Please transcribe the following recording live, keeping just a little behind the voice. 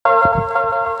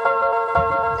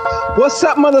What's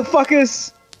up,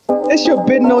 motherfuckers? It's your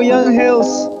Bid No Young Hills.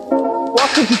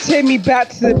 Welcome to Take Me Back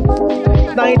to the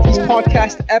 90s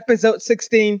podcast, episode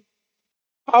 16.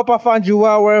 Hope I find you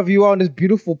well wherever you are on this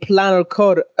beautiful planet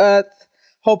called Earth.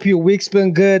 Hope your week's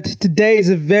been good. Today is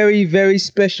a very, very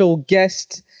special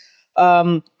guest.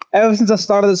 Ever since I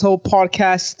started this whole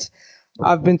podcast,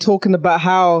 I've been talking about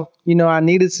how, I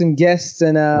needed some guests,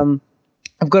 and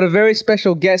I've got a very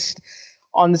special guest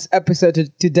on this episode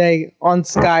today on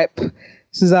Skype.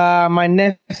 This is my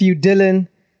nephew, Dylan.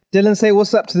 Dylan, say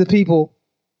what's up to the people.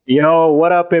 Yo,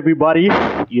 what up, everybody?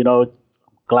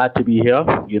 Glad to be here.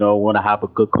 Want to have a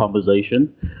good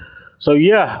conversation. So,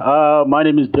 my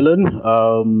name is Dylan.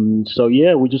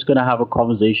 We're just going to have a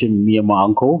conversation, me and my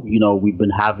uncle. We've been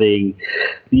having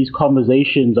these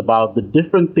conversations about the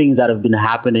different things that have been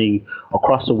happening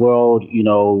across the world,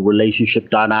 relationship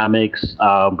dynamics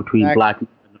between black men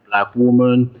and the black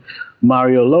woman.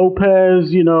 Mario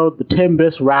Lopez, the 10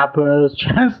 best rappers,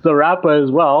 Chance the Rapper as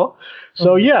well.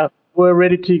 So, we're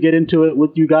ready to get into it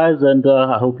with you guys, and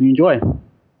I hope you enjoy.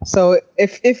 So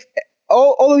if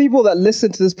all the people that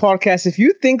listen to this podcast, if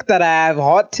you think that I have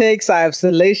hot takes, I have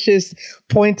salacious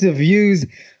point of views,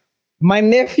 my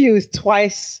nephew is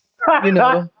twice,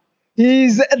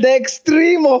 he's the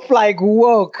extreme of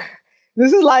woke.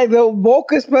 This is like the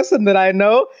wokest person that I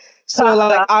know. So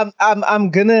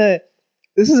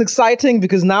this is exciting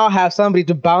because now I have somebody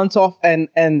to bounce off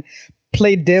and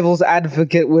play devil's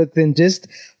advocate with and just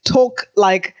talk.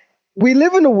 We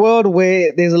live in a world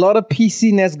where there's a lot of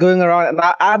PC-ness going around, and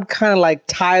I'm kind of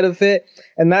tired of it.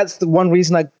 And that's the one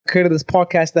reason I created this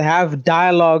podcast, to have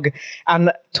dialogue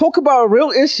and talk about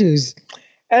real issues.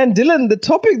 And Dylan, the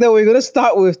topic that we're going to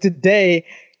start with today,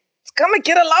 it's going to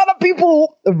get a lot of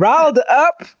people riled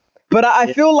up. But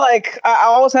I feel like I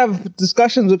always have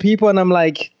discussions with people, and I'm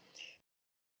like,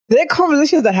 there are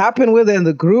conversations that happen within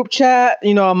the group chat,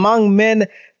 among men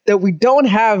that we don't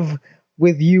have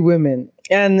with you women.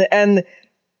 And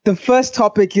the first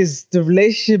topic is the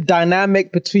relationship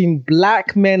dynamic between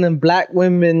black men and black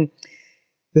women,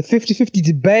 the 50-50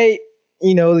 debate,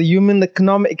 the human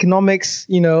economics,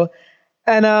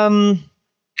 and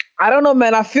I don't know,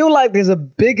 man, I feel like there's a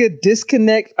bigger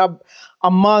disconnect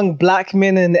among black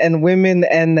men and women,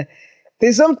 and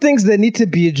there's some things that need to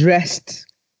be addressed.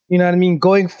 You know what I mean?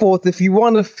 Going forth, if you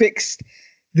want to fix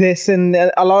this, and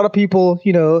a lot of people,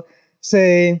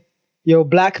 say,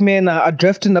 black men are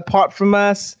drifting apart from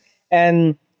us,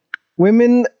 and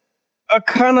women are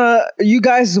kind of, you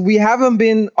guys, we haven't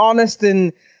been honest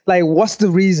in what's the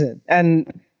reason?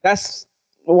 And that's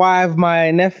why I have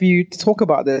my nephew to talk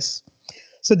about this.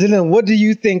 So Dylan, what do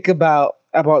you think about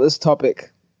this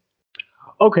topic?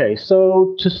 Okay,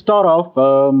 so to start off,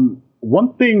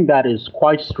 one thing that is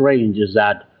quite strange is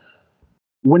that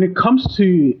when it comes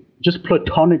to just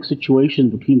platonic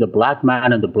situations between the black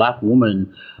man and the black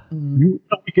woman, we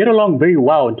get along very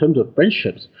well in terms of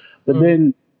friendships. But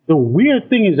then the weird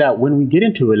thing is that when we get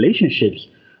into relationships,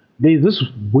 there's this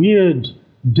weird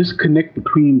disconnect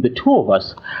between the two of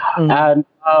us. And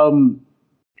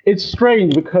it's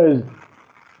strange because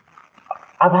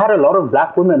I've had a lot of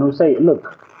black women who say,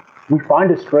 look, we find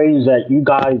it strange that you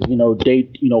guys,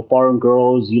 date, foreign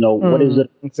girls, what is it?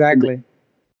 Exactly.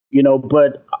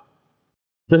 But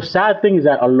the sad thing is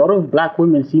that a lot of black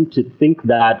women seem to think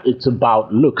that it's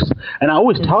about looks. And I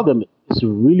always tell them it's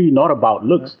really not about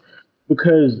looks,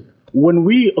 because one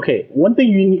thing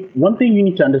you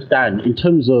need to understand in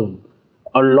terms of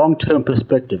a long-term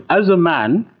perspective, as a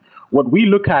man, what we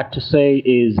look at to say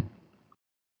is,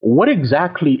 what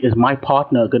exactly is my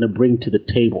partner going to bring to the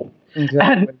table?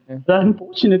 Exactly. And the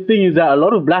unfortunate thing is that a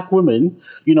lot of black women,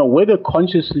 whether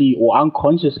consciously or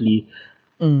unconsciously,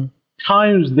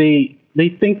 times they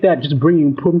think that just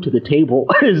bringing Pum to the table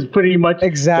is pretty much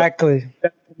exactly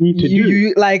what you need to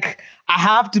do. I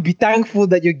have to be thankful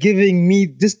that you're giving me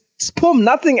this Pum,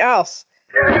 nothing else.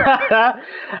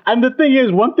 And the thing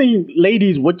is, one thing,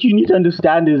 ladies, what you need to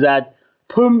understand is that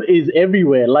Pum is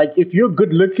everywhere. If you're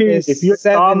good looking, if you're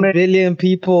 7 billion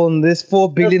people and there's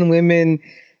 4 billion women,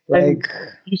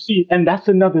 you see, and that's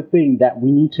another thing that we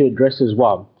need to address as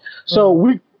well. So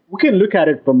we can look at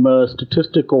it from a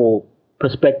statistical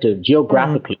perspective,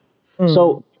 geographically.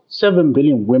 So 7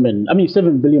 billion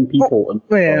people.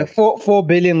 4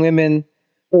 billion women.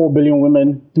 4 billion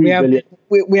women. 3 billion.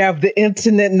 We have the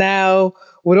internet now.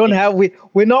 We don't have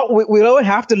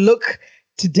to look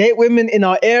to date women in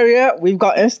our area. We've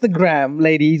got Instagram,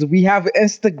 ladies. We have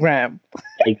Instagram.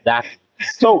 Exactly.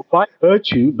 So by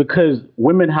virtue, because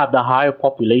women have the higher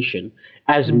population,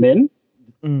 as men,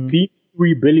 3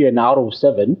 billion out of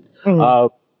 7,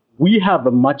 we have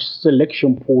a much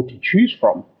selection pool to choose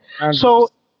from. So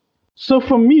So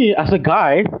for me, as a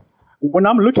guy, when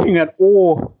I'm looking at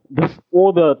all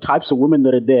the types of women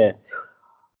that are there,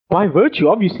 by virtue,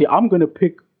 obviously, I'm gonna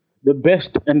pick the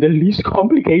best and the least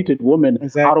complicated woman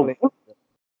out of Exactly.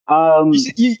 all. Um,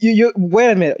 You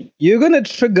wait a minute. You're gonna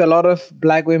trigger a lot of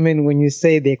black women when you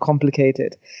say they're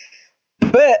complicated.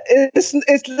 But it's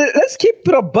let's keep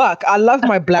it a buck. I love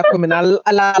my black women. I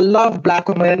love black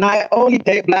women, and I only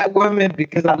date black women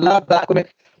because I love black women.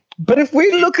 But if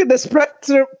we look at the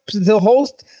spectrum, the whole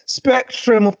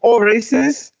spectrum of all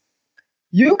races,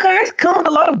 you guys come with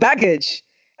a lot of baggage.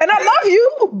 And I love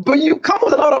you, but you come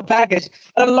with a lot of baggage.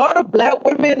 And a lot of black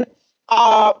women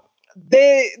are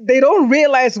they don't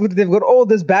realize they've got all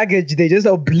this baggage. They're just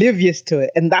oblivious to it.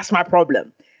 And that's my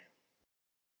problem.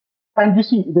 and you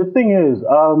see, the thing is,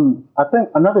 I think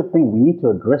another thing we need to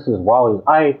address as well is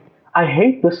I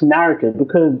hate this narrative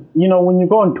because when you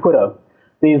go on Twitter,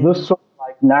 there's this sort of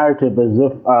like narrative as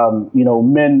if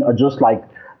men are just like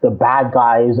the bad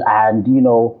guys and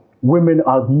women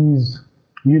are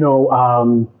you know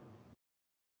um,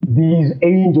 these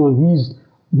angels,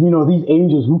 these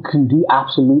angels who can do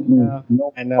absolutely Yeah,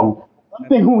 no I know. wrong. One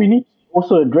thing we need to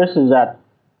also address is that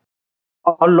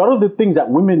a lot of the things that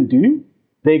women do,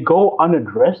 they go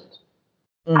unaddressed,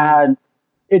 and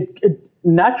it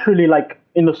naturally, like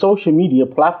in the social media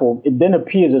platform, it then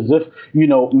appears as if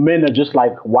men are just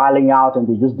like wilding out and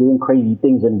they're just doing crazy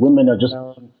things, and women are just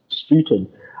treated.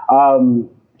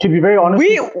 To be very honest,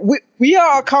 We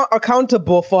are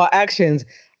accountable for our actions.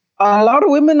 A lot of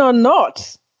women are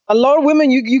not. A lot of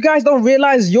women, you guys don't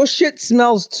realize your shit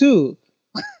smells too.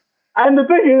 and the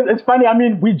thing is, it's funny. I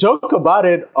mean, we joke about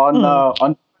it on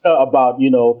Twitter about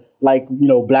like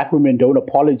black women don't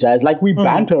apologize. Like we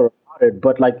banter about it,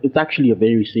 but like it's actually a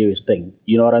very serious thing.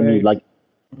 You know what I mean? Very. Like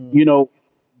you know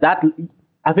that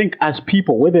I think as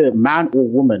people, whether man or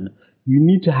woman, you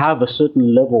need to have a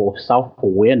certain level of self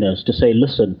awareness to say,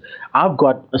 listen, I've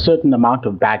got a certain amount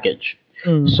of baggage.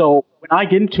 So when I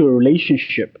get into a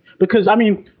relationship, because I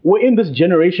mean, we're in this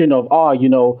generation of,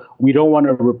 we don't want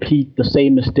to repeat the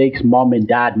same mistakes mom and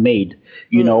dad made,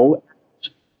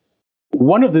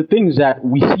 one of the things that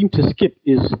we seem to skip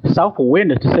is self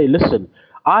awareness to say, listen,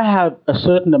 I have a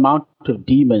certain amount of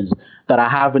demons that I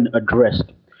haven't addressed.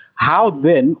 How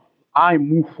then I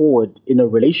move forward in a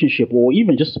relationship or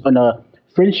even just in a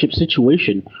friendship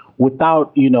situation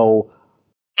without,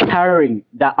 carrying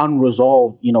that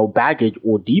unresolved, baggage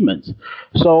or demons.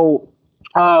 So,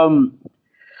 um,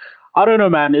 I don't know,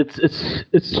 man. It's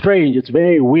strange. It's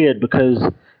very weird because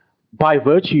by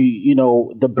virtue,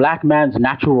 the black man's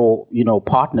natural,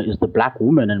 partner is the black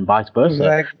woman and vice versa.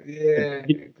 Exactly. Yeah.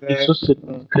 It's just a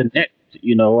Exactly. connect,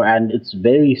 and it's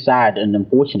very sad and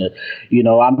unfortunate.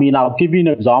 I mean, I'll give you an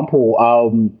example.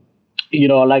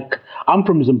 Like I'm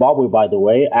from Zimbabwe, by the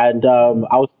way, and I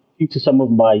was speaking to some of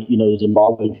my,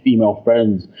 Zimbabwean female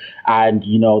friends, and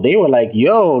they were like,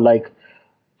 "Yo, like,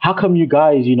 how come you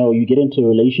guys, you get into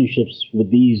relationships with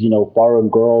these, foreign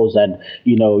girls, and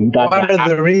you guys What are are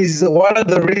the reasons? What are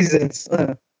the reasons?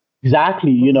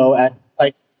 exactly, and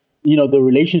like, the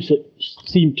relationships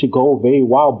seem to go very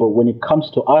well, but when it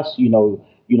comes to us, you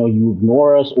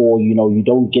ignore us or you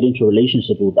don't get into a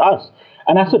relationship with us."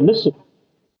 And I said, listen,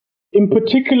 in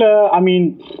particular, I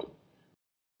mean,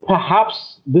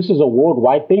 perhaps this is a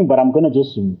worldwide thing, but I'm gonna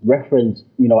just reference,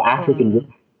 African,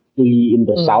 really in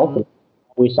the South,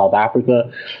 South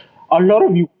Africa. A lot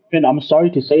of you, and I'm sorry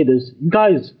to say this, you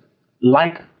guys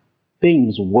like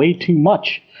things way too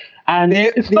much, and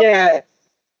it's not, Yeah,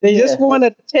 they just yeah, want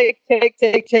to take.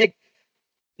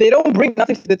 They don't bring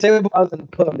nothing to the table other than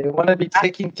put them. They want to be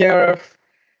taken care of.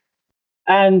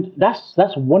 and that's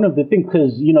one of the things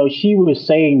because she was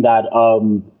saying that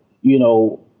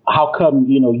how come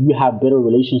you have better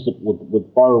relationship with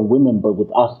foreign women, but with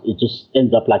us it just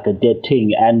ends up like a dead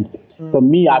thing. And for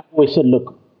me, I've always said,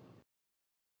 look,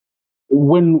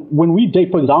 when we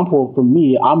date, for example, for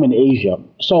me, I'm in Asia,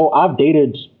 so I've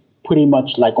dated pretty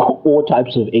much like all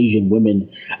types of Asian women,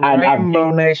 and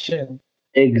Rainbow Nation.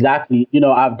 exactly,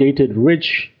 I've dated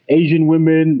rich Asian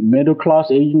women, middle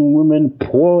class Asian women,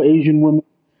 poor Asian women,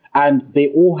 and they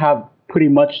all have pretty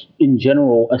much in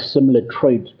general a similar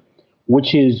trait,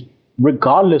 which is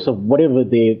regardless of whatever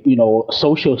their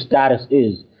social status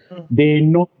is, they're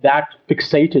not that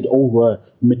fixated over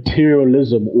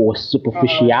materialism or Oh,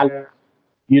 superficiality. yeah.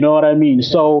 You know what I mean? Yeah.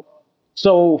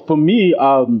 So for me,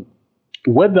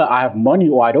 whether I have money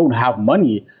or I don't have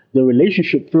money, the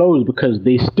relationship flows because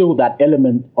there's still that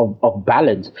element of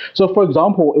balance. So for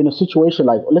example, in a situation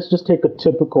like, let's just take a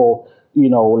typical,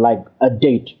 like a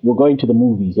date. We're going to the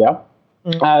movies, yeah?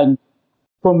 And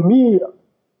for me,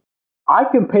 I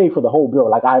can pay for the whole bill.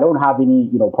 Like I don't have any,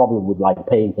 problem with like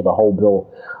paying for the whole bill.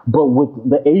 But with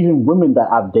the Asian women that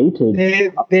I've dated,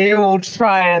 they will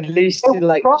try at least to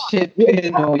like chip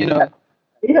in, or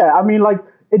yeah, I mean, like,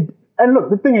 it, and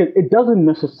look, the thing is, it doesn't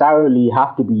necessarily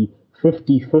have to be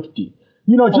 50-50.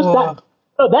 Just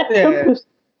that yeah. 10%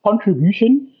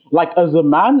 contribution, like, as a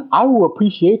man, I will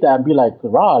appreciate that and be like,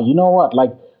 rah, you know what?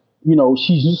 Like,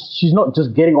 she's not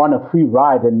just getting on a free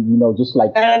ride and, just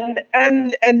like.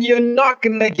 And you're not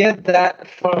gonna get that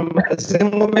from a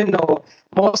Zim woman or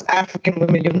most African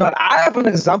women. You're not. I have an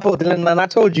example, Dylan, and I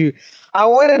told you, I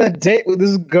went on a date with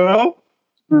this girl,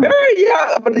 very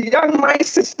young, but a young nice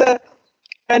sister,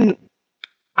 and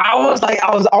we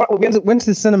went to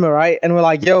the cinema, right? And we're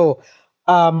like, yo,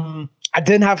 I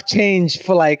didn't have change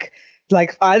for like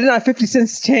I didn't have 50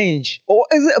 cents change, or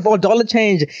is it for $1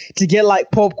 change to get like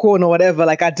popcorn or whatever.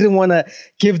 Like I didn't want to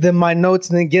give them my notes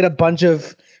and then get a bunch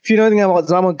of, if you know anything about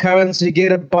Zama currency, you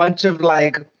get a bunch of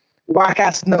like whack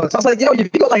ass notes. I was like, yo, you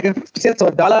got like a 50 cents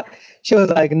or $1? She was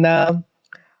like, nah.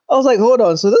 I was like, hold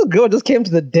on. So this girl just came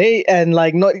to the date and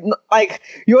like not like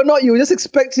you were just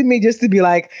expecting me just to be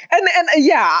like, and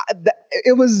yeah,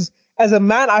 it was, as a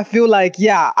man, I feel like,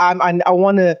 yeah, I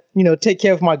want to take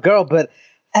care of my girl, but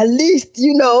at least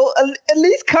at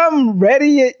least come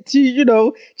ready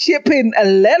to chip in a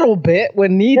little bit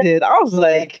when needed. I was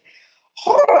like,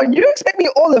 hold on, you expect me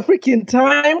all the freaking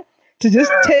time to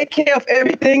just take care of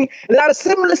everything? And I had a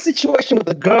similar situation with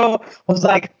the girl. Was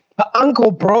like, her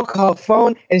uncle broke her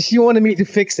phone and she wanted me to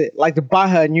fix it, like to buy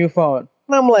her a new phone.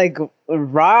 And I'm like,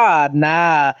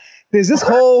 nah. There's this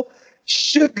whole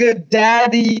sugar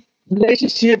daddy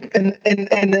relationship and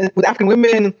with African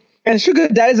women, and sugar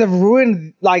daddies have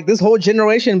ruined like this whole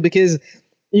generation because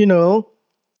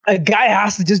a guy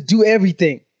has to just do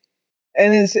everything,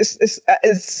 and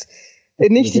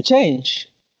it needs to change.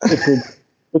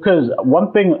 Because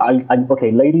one thing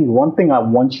okay, ladies, one thing I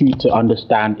want you to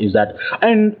understand is that,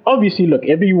 and obviously, look,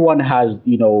 everyone has,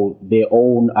 their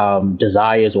own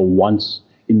desires or wants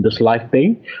in this life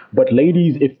thing. But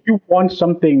ladies, if you want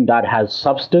something that has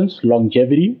substance,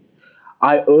 longevity,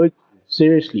 I urge you,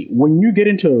 seriously, when you get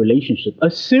into a relationship, a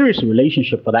serious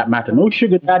relationship for that matter, no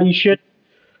sugar daddy shit,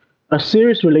 a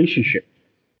serious relationship,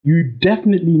 you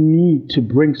definitely need to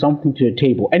bring something to the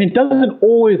table. And it doesn't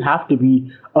always have to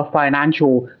be a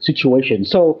financial situation.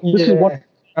 So this is what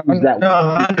is that.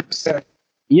 100%.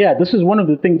 Yeah, this is one of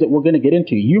the things that we're going to get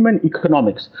into, human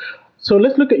economics. So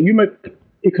let's look at human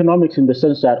economics in the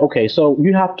sense that, okay, so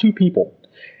you have two people.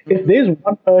 If there's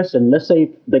one person, let's say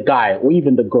the guy or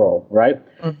even the girl, right?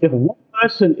 If one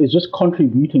person is just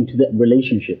contributing to that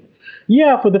relationship,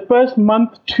 yeah, for the first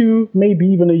month, two, maybe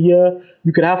even a year,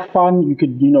 you could have fun, you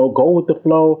could, go with the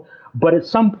flow. But at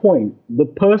some point, the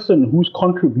person who's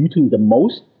contributing the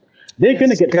most, they're going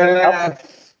to get up.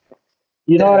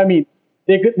 You know what I mean?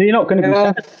 They're not going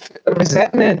to be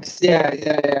resentment.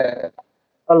 Yeah.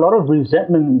 A lot of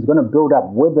resentment is going to build up,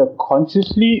 whether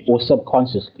consciously or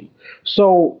subconsciously.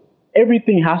 So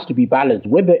everything has to be balanced,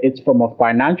 whether it's from a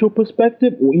financial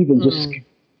perspective or even just.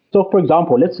 So, for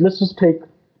example, let's just take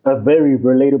a very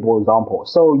relatable example.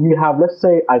 So you have, let's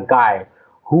say, a guy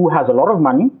who has a lot of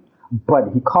money, but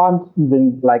he can't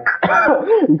even like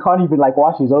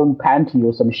wash his own panty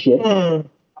or some shit.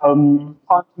 Can't do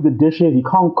the dishes. He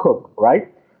can't cook, right?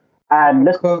 And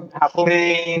let's have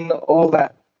clean all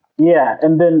that. Yeah,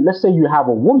 and then let's say you have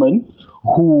a woman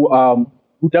who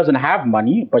doesn't have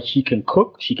money, but she can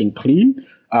cook, she can clean,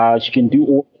 she can do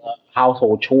all the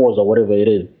household chores or whatever it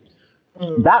is.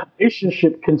 That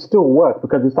relationship can still work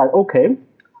because it's like, okay,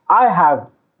 I have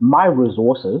my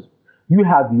resources, you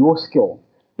have your skill.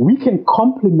 We can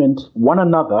complement one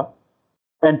another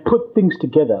and put things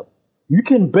together. You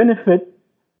can benefit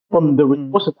from the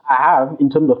resources I have in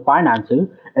terms of finances,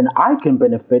 and I can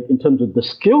benefit in terms of the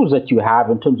skills that you have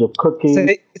in terms of cooking,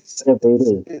 whatever it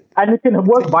is. And it can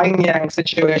work by yin yang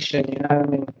situation, you know what I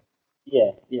mean?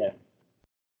 Yeah.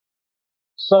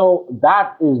 So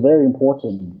that is very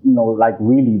important, like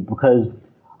really, because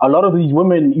a lot of these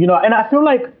women, and I feel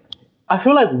like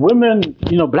women,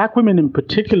 black women in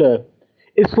particular,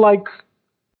 it's like,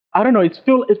 I don't know, it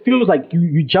feels like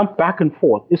you jump back and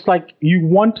forth. It's like you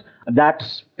want that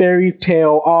fairy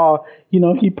tale,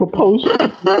 he proposed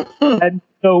and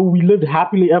we lived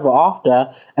happily ever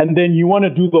after, and then you want to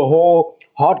do the whole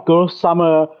hot girl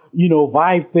summer,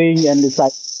 vibe thing, and it's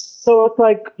like, so it's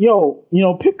like,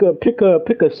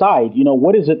 pick a side,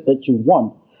 what is it that you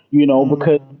want,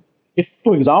 because if,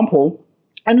 for example,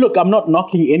 and look, I'm not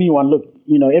knocking anyone, look,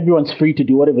 everyone's free to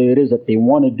do whatever it is that they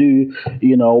want to do,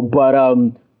 but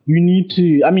you need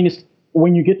to, I mean, it's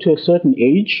when you get to a certain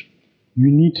age, you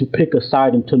need to pick a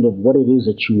side in terms of what it is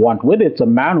that you want, whether it's a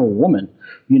man or a woman.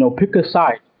 Pick a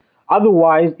side.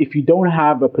 Otherwise, if you don't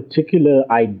have a particular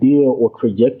idea or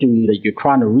trajectory that you're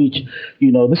trying to reach,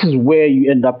 this is where you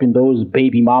end up in those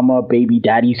baby mama, baby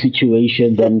daddy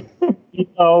situations. And,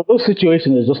 those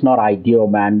situations is just not ideal,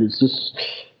 man. It's just,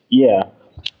 yeah.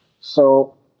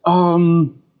 So,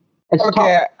 it's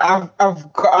Okay, tough.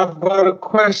 I've got a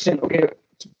question. Okay,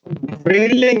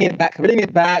 reeling it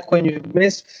back when you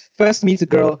first meet a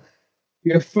girl,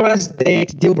 your first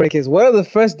date deal breakers. What are the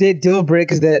first date deal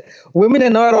breakers that women are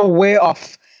not aware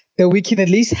of that we can at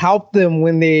least help them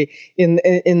when they in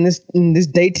this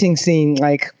dating scene?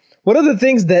 Like, what are the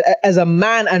things that as a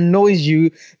man annoys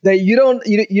you that you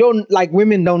don't like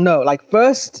women don't know? Like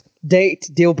first date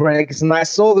deal breakers. And I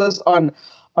saw this on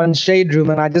Shade Room,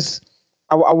 and I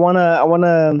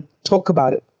wanna talk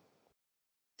about it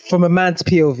from a man's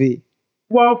POV.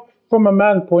 Well, from a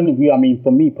man's point of view, I mean,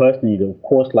 for me personally, of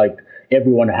course, like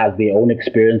everyone has their own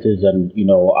experiences and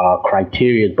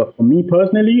criteria. But for me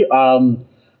personally,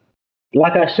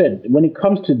 like I said, when it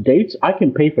comes to dates, I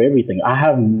can pay for everything. I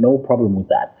have no problem with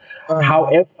that. Uh,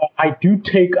 However, I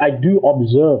do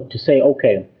observe to say,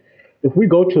 okay, if we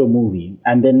go to a movie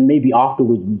and then maybe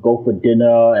afterwards we go for dinner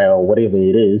or whatever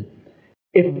it is,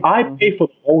 if I pay for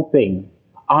the whole thing,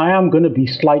 I am going to be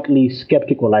slightly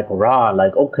skeptical, like, rah,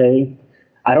 like, okay,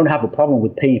 I don't have a problem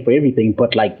with paying for everything,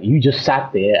 but like, you just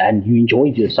sat there and you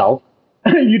enjoyed yourself.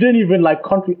 You didn't even like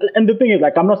contribute. And the thing is,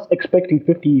 like, I'm not expecting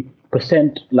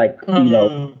 50%, like,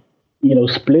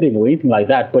 splitting or anything like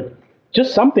that, but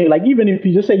just something like, even if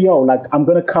you just say, yo, like, I'm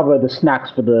going to cover the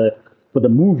snacks for the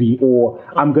movie, or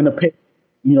I'm going to pay,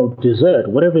 dessert,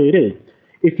 whatever it is.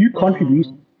 If you contribute,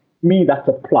 me, that's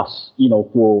a plus,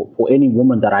 for any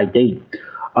woman that I date.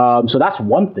 So that's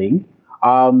one thing.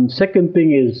 Second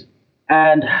thing is,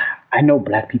 and I know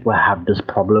black people have this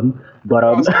problem, but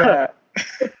what's that?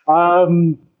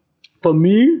 um, for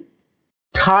me,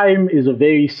 time is a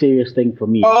very serious thing for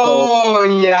me. So Oh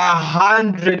yeah,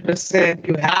 100%.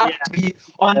 You have yeah, to be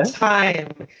on time.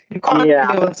 You can't be yeah,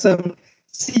 on some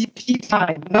CP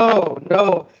time. No,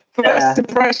 no. First yeah.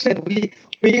 impression. We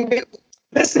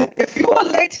listen. If you are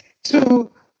late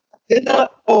to dinner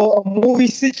or a movie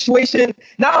situation,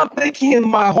 now I'm thinking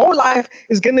my whole life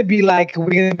is gonna be like we're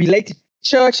gonna be late to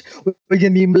church. We're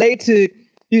gonna be late to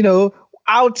you know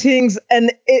outings,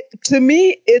 and to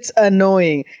me it's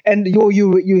annoying. And you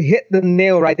hit the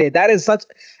nail right there. That is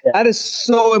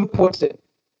so important.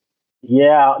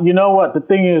 Yeah, you know what? The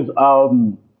thing is,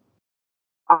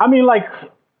 I mean, like,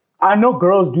 I know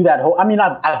girls do that whole. I mean,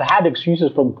 I've had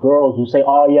excuses from girls who say,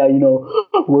 "Oh yeah,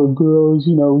 we're girls,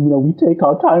 we take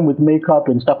our time with makeup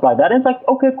and stuff like that." And it's like,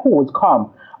 okay, cool, it's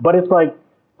calm. But it's like,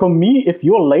 for me, if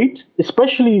you're late,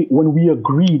 especially when we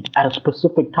agreed at a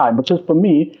specific time, because for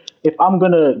me, if I'm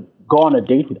gonna go on a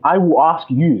date with, I will ask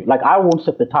you. Like, I won't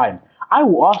set the time. I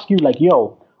will ask you, like,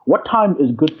 yo, what time is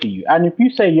good for you? And if you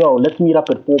say, yo, let's meet up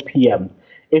at 4 p.m.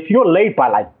 If you're late by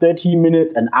like 30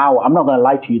 minutes, an hour, I'm not gonna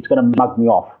lie to you, it's gonna mug me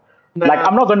off. Like, Nah,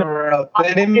 I'm not gonna. for real.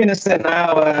 30 minutes an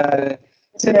hour.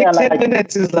 To me, Yeah, 10 like,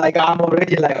 minutes is like I'm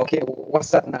already like, okay,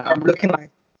 what's up now? I'm looking like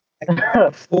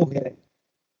a fool here.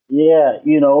 yeah,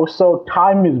 so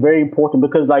time is very important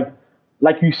because,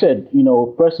 like you said,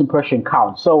 first impression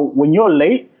counts. So when you're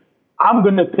late, I'm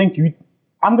gonna think you,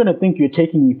 I'm gonna think you're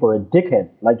taking me for a dickhead.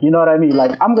 Like, you know what I mean?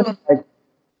 Like, I'm gonna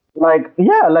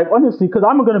yeah, like, honestly, because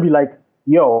I'm gonna be like,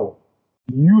 yo,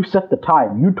 you set the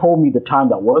time. You told me the time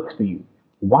that works for you.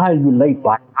 Why are you late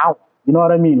by an hour? You know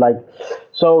what I mean? Like,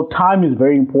 so time is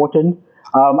very important.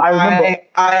 I remember.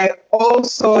 I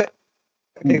also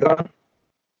okay, go on.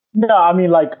 No, I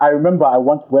mean, like, I remember I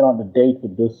once went on a date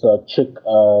with this chick.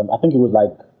 I think it was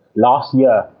like last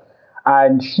year,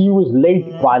 and she was late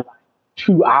by like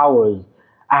 2 hours,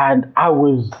 and I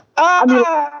mean,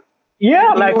 Ah,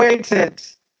 yeah, you like, waited.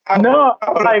 no,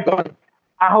 I would have like, gone.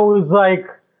 I was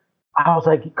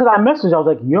like, because I messaged, I was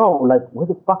like, yo, like, where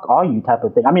the fuck are you, type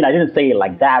of thing. I mean, I didn't say it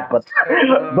like that, but,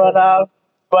 but, uh,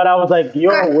 but I was like, yo,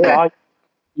 where are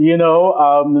you?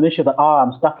 And then she was like, oh,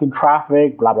 I'm stuck in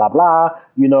traffic, blah, blah, blah,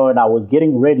 and I was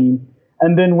getting ready.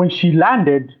 And then when she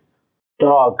landed,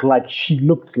 dog, like, she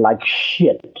looked like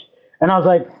shit. And I was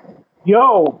like,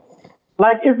 yo,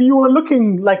 like, if you were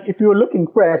looking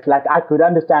fresh, like, I could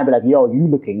understand, but like, yo, you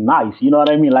looking nice, you know what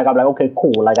I mean? Like, I'm like, okay,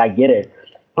 cool, like, I get it.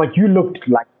 But you look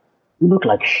like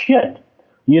shit,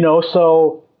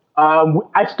 So,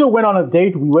 I still went on a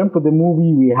date. We went for the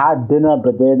movie, we had dinner,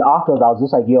 but then afterwards, I was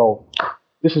just like, yo,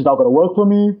 this is not gonna work for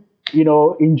me.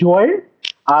 Enjoy.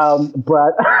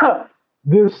 But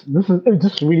this is it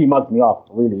just really mugged me off,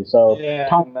 really. So Yeah,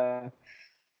 time. nah.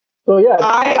 So yeah,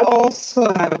 I I,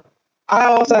 also have I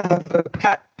also have a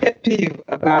pet peeve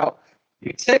about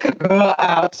you take a girl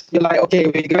out, you're like, okay,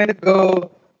 we're going to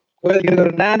go, whether you're going to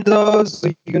go to Nando's,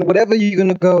 or you're gonna, whatever you're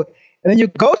going to go. And then you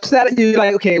go to that, and you're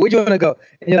like, okay, where do you want to go?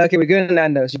 And you're like, okay, we're going to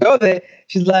Nando's. You go there,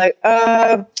 she's like,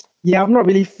 yeah, I'm not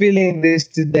really feeling this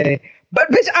today. But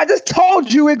bitch, I just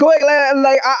told you we're going,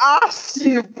 like I asked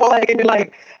you for like, and you're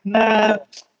like, nah,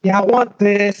 yeah, I want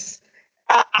this.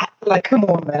 Like, come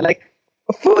on, man. Like,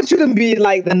 food shouldn't be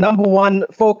like the number one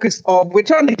focus of we're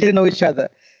trying to get to know each other.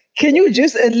 Can you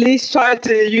just at least try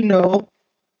to,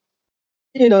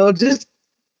 just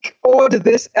order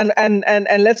this and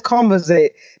let's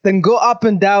conversate, then go up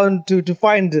and down to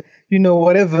find,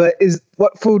 whatever is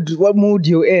what mood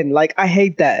you're in. Like, I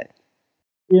hate that.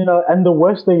 And the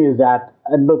worst thing is that,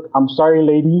 and look, I'm sorry,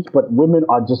 ladies, but women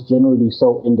are just generally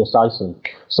so indecisive.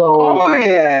 So, Oh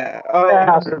yeah. Oh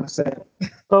yeah, 100%.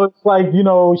 so it's like,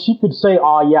 she could say,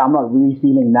 oh, yeah, I'm not really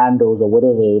feeling Nando's or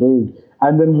whatever it is.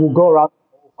 And then we'll go around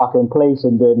the fucking place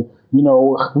and then,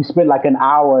 we spend like an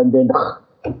hour and then,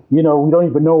 we don't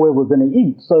even know where we're going to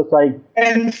eat. So it's like.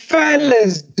 And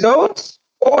fellas, don't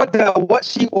order what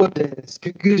she orders,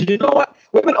 because you know what?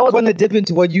 Women always want to dip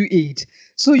into what you eat.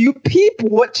 So you peep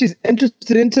what she's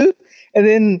interested into, and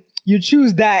then you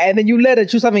choose that, and then you let her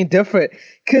choose something different,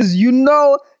 because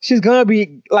she's gonna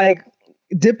be like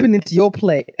dipping into your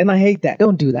plate, and I hate that.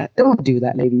 Don't do that. Don't do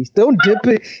that, ladies. Don't dip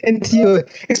it into your,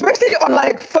 especially on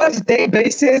like first date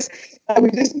basis.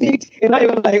 We just meet, and now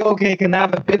you're like, okay, can I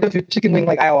have a bit of your chicken wing?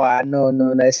 Like, oh,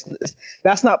 no,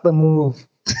 that's not the move.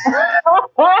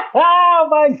 Oh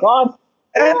my god.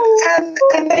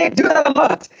 And they do that a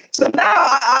lot. So now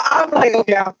I'm like,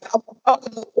 okay,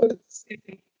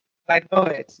 I know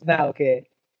it now. Okay.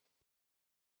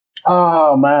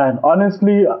 Oh man,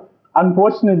 honestly,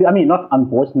 unfortunately, I mean not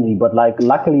unfortunately, but like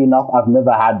luckily enough, I've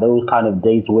never had those kind of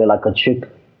dates where like a chick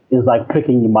is like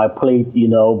picking my plate,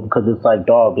 because it's like,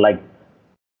 dog, like,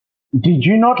 did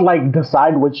you not like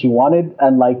decide what you wanted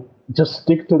and like just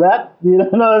stick to that? You know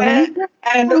what I mean?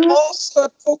 And also,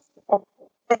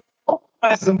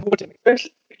 compromise is important,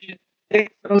 especially if you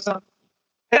take something.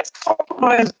 Let's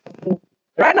compromise.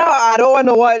 Right now, I don't want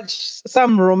to watch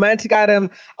some romantic item.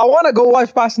 I want to go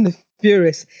watch Fast and the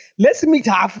Furious. Let's meet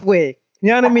halfway. You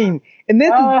know what I mean? And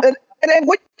then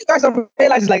what you guys have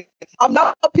realized is like, I'm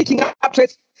not picking up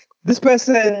traits. This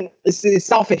person is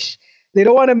selfish. They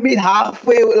don't want to meet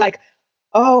halfway. Like,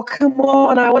 oh, come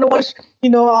on, I want to watch.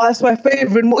 That's my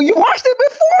favorite movie. You watched it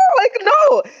before? Like,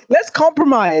 no. Let's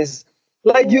compromise.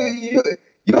 Like,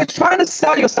 you're trying to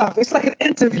sell yourself. It's like an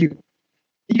interview.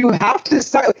 You have to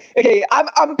sell. Okay,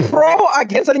 I'm pro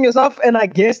against selling yourself and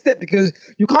against it, because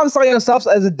you can't sell yourself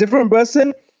as a different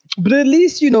person. But at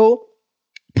least,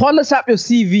 polish up your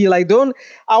CV. Like,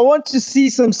 I want to see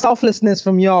some selflessness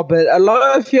from y'all. But a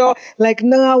lot of y'all, like,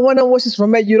 no, I want to watch this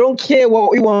from it. You don't care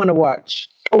what we want to watch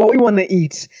or what we want to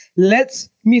eat. Let's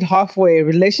meet halfway.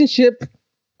 Relationship,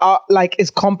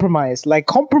 is compromise. Like,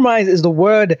 compromise is the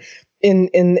word in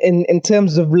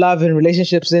terms of love and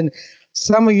relationships. And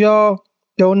some of y'all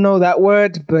don't know that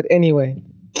word, but anyway.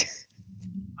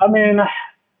 I mean,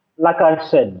 like I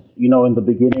said, in the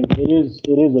beginning, it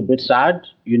is a bit sad,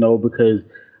 because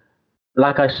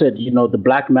like I said, the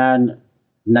black man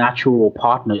natural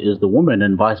partner is the woman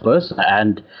and vice versa.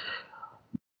 And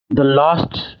the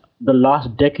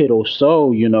last decade or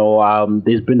so,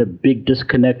 there's been a big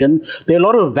disconnect, and there are a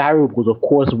lot of variables. Of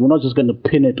course, we're not just going to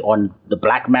pin it on the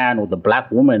black man or the black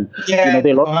woman. Yeah,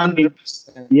 there are a lot of things,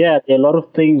 there are a lot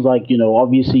of things like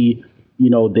obviously.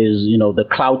 There's the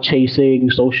cloud chasing,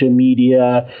 social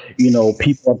media.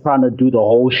 People are trying to do the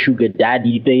whole sugar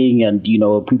daddy thing, and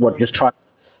people are just trying,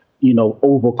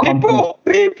 overcome.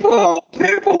 People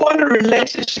want a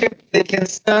relationship they can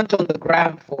stand on the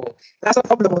ground for. That's a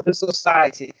problem with the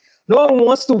society. No one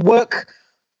wants to work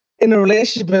in a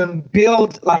relationship and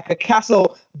build like a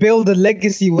castle, build a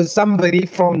legacy with somebody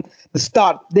from the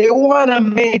start. They want a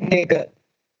made nigga.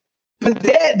 But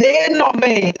they're not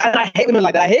made. And I hate women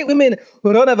like that. I hate women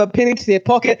who don't have a penny to their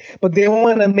pocket, but they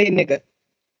want a made nigga.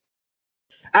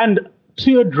 And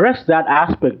to address that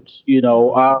aspect,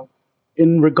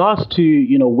 in regards to,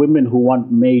 women who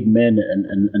want made men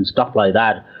and stuff like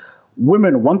that,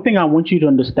 women, one thing I want you to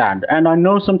understand, and I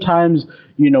know sometimes,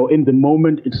 in the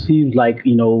moment it seems like,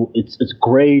 it's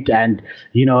great and,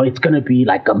 it's going to be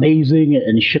like amazing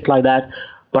and shit like that.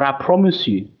 But I promise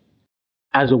you,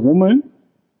 as a woman,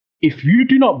 if you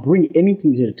do not bring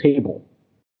anything to the table,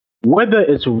 whether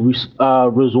it's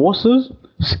resources,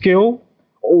 skill,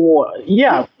 or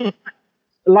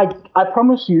like I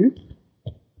promise you,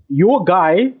 your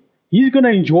guy, he's gonna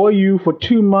enjoy you for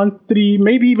 2 months, 3,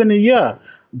 maybe even a year.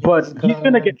 but he's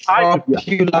gonna get tired of drop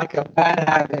you. you like a bad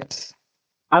habit.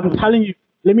 I'm telling you.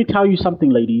 Let me tell you something,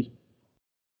 ladies.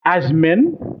 As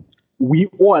men, we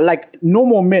or like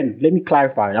normal men. Let me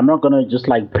clarify. I'm not gonna just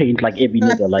like paint like every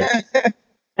nigga. Like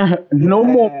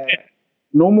normal Yeah.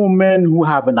 normal men who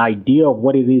have an idea of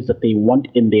what it is that they want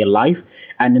in their life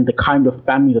and in the kind of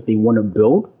family that they want to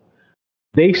build,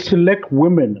 they select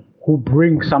women who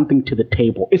bring something to the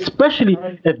table, especially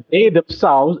if they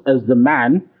themselves, as the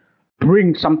man,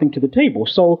 bring something to the table.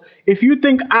 So if you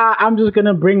think, I'm just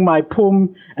gonna bring my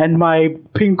pum and my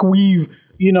pink weave,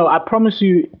 I promise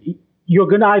you, you're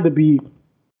gonna either be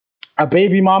a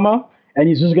baby mama and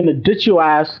he's just gonna ditch your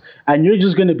ass, and you're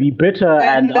just gonna be bitter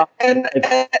and like,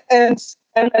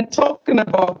 And talking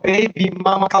about baby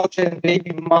mama culture and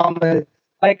baby mama,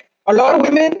 like a lot of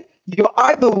women, you're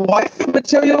either wife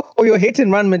material or you're hit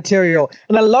and run material.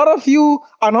 And a lot of you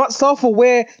are not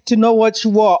self-aware to know what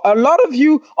you are. A lot of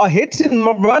you are hit and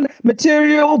run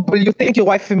material, but you think you're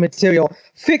wife material.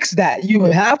 Fix that. You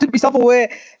have to be self-aware.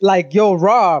 Like, yo,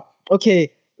 raw. Okay,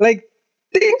 like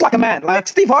think like a man. Like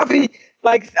Steve Harvey,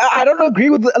 like I don't agree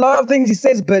with a lot of things he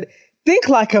says, but think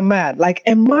like a man. Like,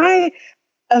 am I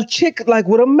a chick? Like,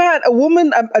 would a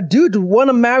woman, a dude want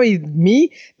to marry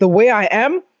me the way I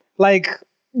am? Like,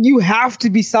 you have to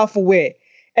be self-aware,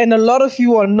 and a lot of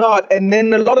you are not. And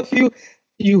then a lot of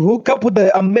you hook up with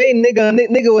a main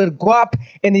nigga with guap,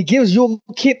 and he gives you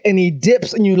a kid, and he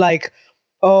dips, and you like,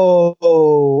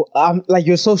 oh, I'm like,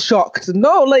 you're so shocked.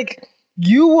 No, like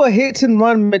you were hit and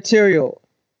run material.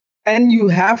 And you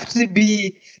have to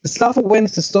be, the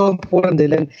self-awareness is so important,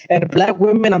 Dylan. And black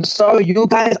women, I'm sorry, you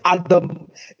guys are the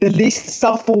least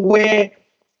self-aware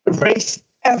race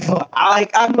ever.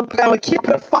 I'm gonna keep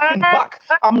it a fucking buck.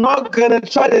 I'm not gonna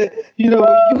try to,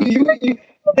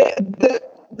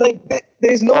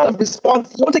 there's no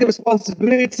response. You don't take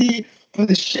responsibility for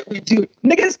the shit we do,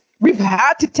 niggas. We've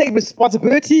had to take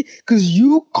responsibility because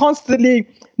you constantly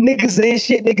niggas ain't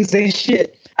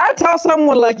shit. I tell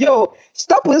someone like, yo,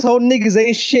 stop with this whole niggas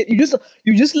ain't shit. You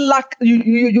just like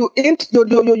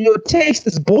your taste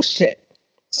is bullshit.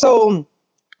 So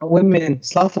women,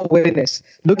 self-awareness.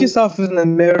 Look yourself in the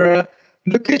mirror.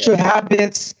 Look at your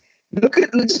habits.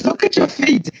 Just look at your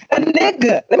feet. And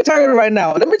nigga, let me tell you right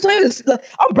now. Let me tell you this. Like,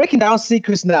 I'm breaking down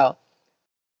secrets now.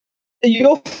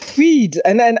 Your feed,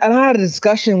 and I had a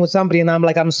discussion with somebody, and I'm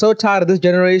like, I'm so tired of this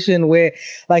generation where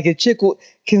like a chick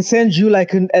can send you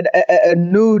like a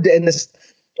nude, and it's,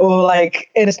 or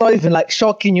like, and it's not even like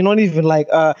shocking. You're not even like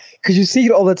because you see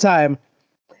it all the time.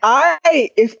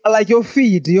 If like your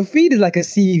feed is like a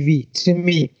CV to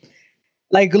me.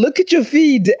 Like, look at your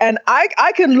feed, and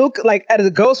I can look like at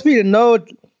a girl's feed and know,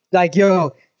 like,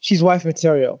 yo, she's wife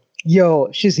material.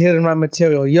 Yo, she's hit and run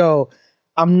material. Yo,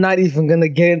 I'm not even gonna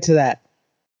get into that.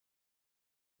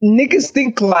 Niggas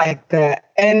think like that,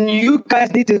 and you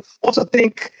guys need to also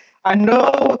think. I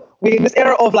know we're in this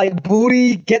era of like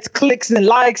booty gets clicks and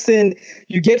likes, and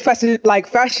you get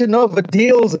fashion over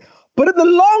deals. But in the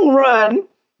long run,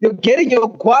 you're getting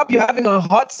your guap, you're having a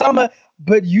hot summer,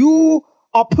 but you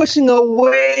are pushing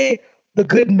away the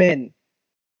good men,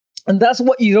 and that's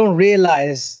what you don't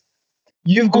realize.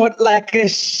 You've got like a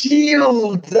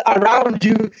shield around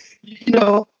you, you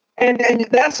know, and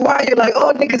that's why you're like,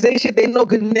 oh, niggas ain't shit. They no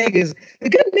good niggas. The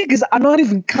good niggas are not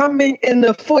even coming in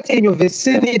the foot in your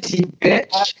vicinity,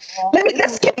 bitch.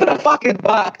 Let's get to the fucking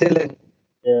back, Dylan.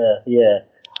 yeah, yeah.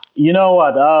 You know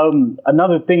what?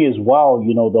 Another thing is, wow,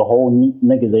 the whole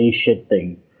niggas ain't shit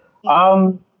thing.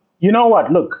 Um, you know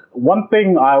what? Look, one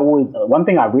thing I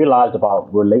realized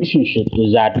about relationships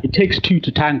is that it takes two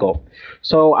to tango.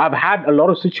 So I've had a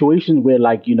lot of situations where,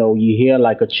 like, you hear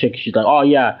like a chick, she's like, oh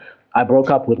yeah, I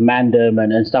broke up with Mandem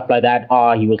and stuff like that.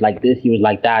 Oh, he was like this, he was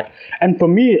like that. And for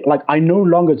me, like, I no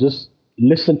longer just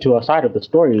listen to a side of the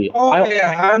story. Oh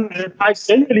yeah, I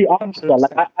generally ask her,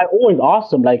 like, I always ask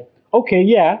them, like, okay,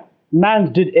 yeah,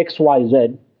 man did X, Y,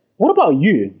 Z. What about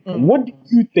you? What do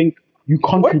you think you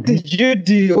what contribute? did you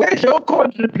do? Where's your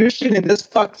contribution in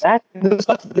That this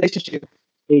fucked relationship?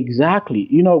 exactly,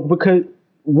 because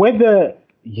whether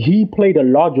he played a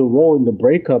larger role in the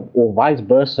breakup or vice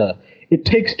versa, it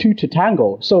takes two to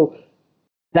tango. So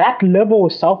that level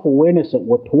of self-awareness that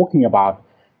we're talking about,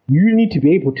 you need to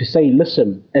be able to say,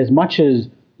 listen, as much as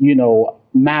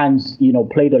man's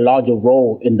played a larger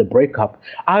role in the breakup,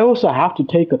 I also have to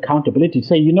take accountability,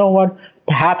 say, you know what,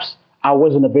 perhaps I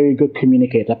wasn't a very good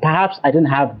communicator, perhaps I didn't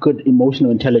have good emotional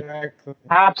intelligence, Exactly.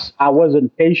 perhaps I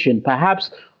wasn't patient,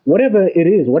 perhaps whatever it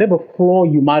is, whatever flaw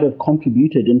you might have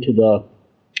contributed into the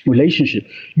relationship,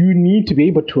 you need to be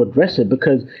able to address it,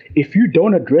 because if you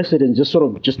don't address it and just sort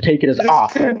of just take it as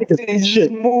Just it's continue, just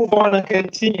shit. move on and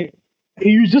continue.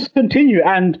 you just continue,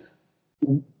 and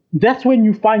that's when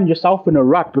you find yourself in a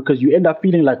rut because you end up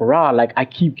feeling like like I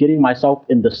keep getting myself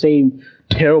in the same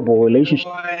terrible relationship.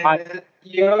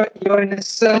 You're in a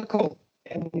circle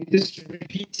and you're just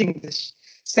repeating this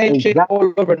same shit Exactly.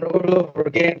 all over and over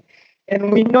again.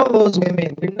 And we know those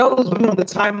women. We know those women on the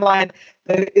timeline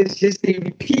that it's just they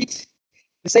repeat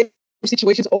the same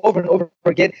situations over and over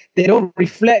again. They don't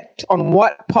reflect on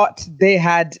what part they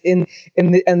had in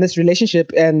this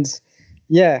relationship. And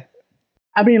yeah,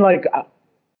 I mean, like,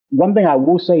 one thing I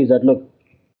will say is that, look,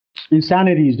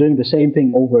 insanity is doing the same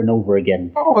thing over and over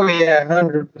again. oh yeah,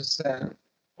 100%.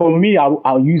 For me,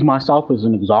 I'll use myself as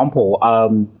an example.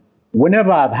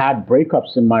 Whenever I've had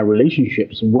breakups in my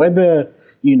relationships, whether,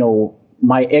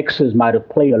 my exes might have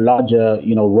played a larger,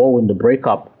 role in the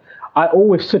breakup, I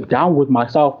always sit down with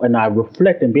myself and I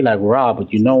reflect and be like,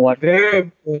 but you know what?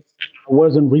 Very I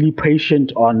wasn't really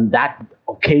patient on that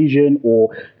occasion, or,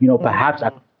 perhaps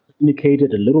I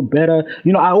communicated a little better.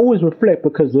 I always reflect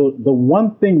because the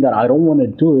one thing that I don't want to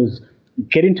do is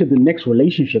get into the next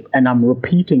relationship and I'm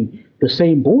repeating the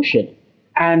same bullshit.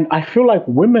 And I feel like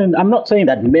women, I'm not saying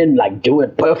that men like do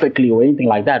it perfectly or anything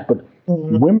like that, but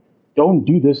women don't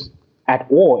do this at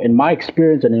all in my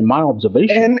experience and in my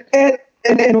observation. And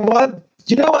what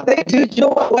you know what they do? You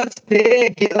know what's they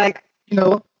get like,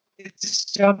 it's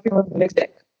just jumping on the next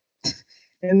deck.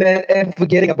 And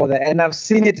forgetting about that. And I've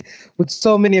seen it with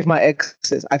so many of my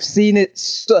exes. I've seen it.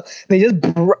 They just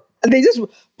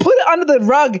put it under the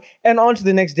rug and onto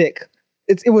the next deck.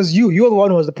 It was you. You're the one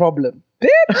who was the problem,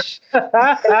 bitch.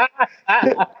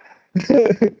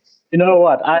 You know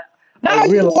what? I Now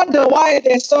you realize wonder why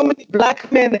there's so many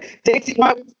black men dating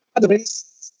white women of other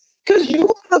race. Because you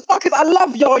motherfuckers, I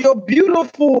love y'all. You're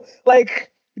beautiful.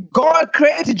 Like God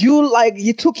created you. Like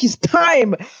He took His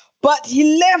time, but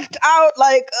He left out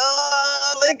like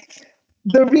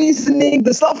the reasoning,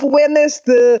 the self-awareness,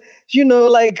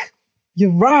 like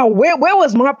you're right. Where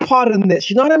was my part in this?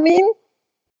 You know what I mean?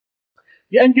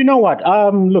 yeah, and you know what?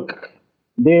 Look,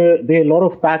 there are a lot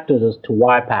of factors as to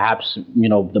why perhaps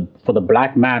for the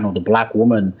black man or the black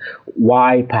woman,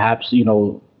 why perhaps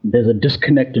there's a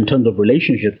disconnect in terms of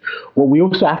relationships. What we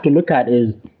also have to look at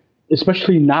is,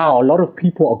 especially now, a lot of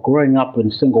people are growing up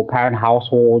in single parent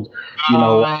households. You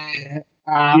know,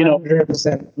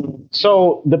 100%.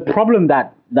 so the problem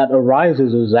that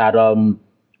arises is that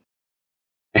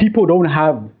people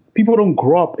don't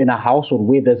grow up in a household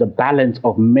where there's a balance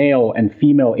of male and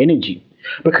female energy,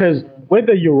 because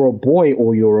whether you're a boy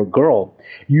or you're a girl,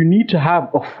 you need to have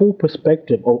a full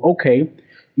perspective of, okay,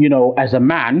 as a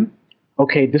man,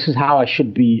 okay, this is how I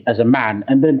should be as a man.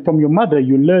 And then from your mother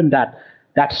you learn that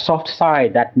soft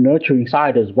side, that nurturing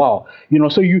side as well.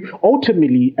 So you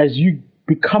ultimately, as you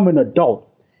become an adult,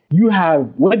 you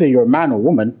have, whether you're a man or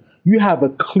woman, you have a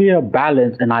clear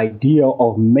balance and idea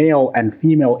of male and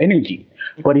female energy.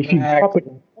 But if you grow up in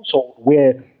a household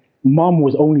where mom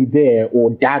was only there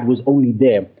or dad was only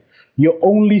there, your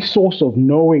only source of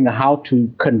knowing how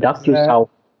to conduct yourself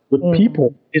with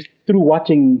people is through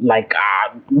watching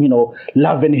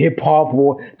love and hip hop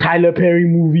or Tyler Perry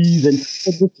movies and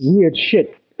all this weird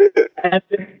shit. And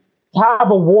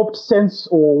have a warped sense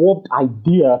or warped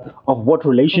idea of what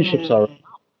relationships are.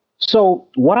 So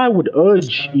what I would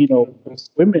urge,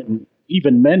 women,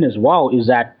 even men as well, is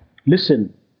that,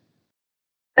 listen,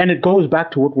 and it goes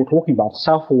back to what we're talking about,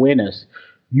 self-awareness.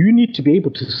 You need to be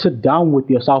able to sit down with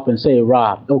yourself and say,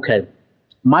 okay,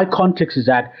 my context is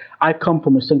that I come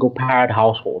from a single parent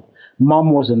household.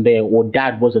 Mom wasn't there or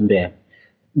dad wasn't there.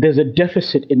 There's a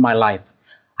deficit in my life.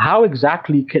 How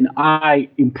exactly can I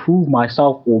improve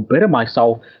myself or better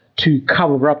myself to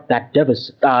cover up that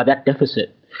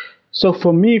deficit? So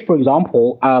for me, for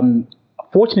example,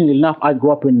 fortunately enough, I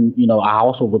grew up in a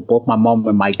household with both my mom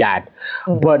and my dad,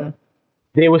 but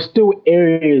there were still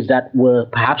areas that were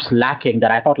perhaps lacking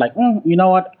that I thought like, you know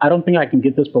what, I don't think I can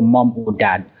get this from mom or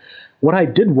dad. What I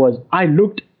did was I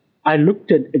looked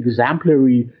at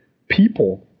exemplary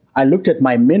people. I looked at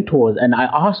my mentors and I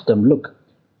asked them, look,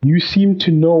 you seem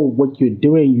to know what you're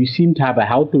doing. You seem to have a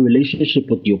healthy relationship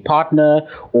with your partner.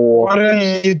 Or what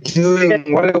are you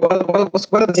doing? What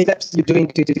are the steps you're doing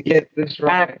to get this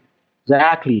right?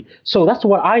 Exactly. So that's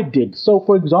what I did. So,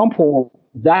 for example,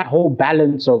 that whole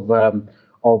balance of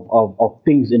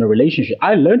things in a relationship,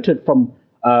 I learned it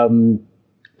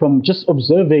from just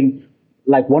observing,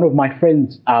 like, one of my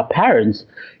friends' parents.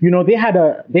 They had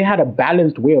a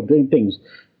balanced way of doing things.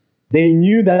 They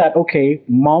knew that, okay,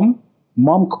 mom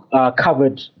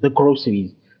covered the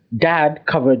groceries, dad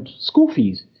covered school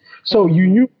fees. So you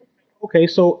knew, okay,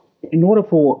 so in order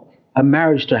for a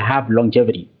marriage to have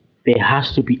longevity, there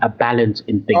has to be a balance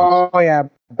in things. Oh yeah,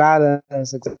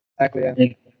 balance, exactly.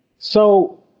 Yeah.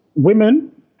 So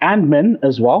women and men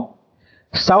as well,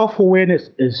 self-awareness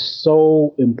is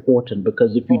so important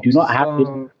because if you do not have this,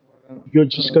 So, you're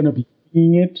just going to be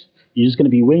winging it. You're just going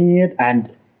to be winging it, and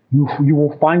you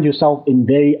will find yourself in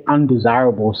very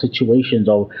undesirable situations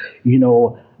of,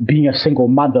 being a single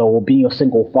mother or being a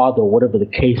single father or whatever the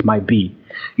case might be.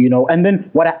 And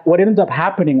then what ends up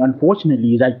happening,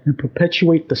 unfortunately, is that you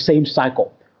perpetuate the same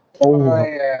cycle over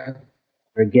yeah.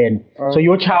 again. So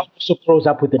your child also grows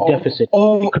up with a deficit.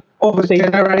 Over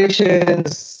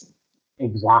generations.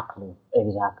 Exactly.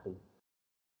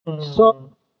 So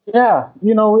yeah,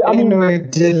 Anyway,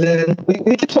 Dylan,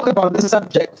 we could talk about this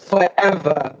subject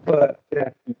forever, but yeah.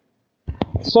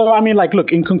 So like,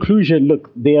 look, in conclusion,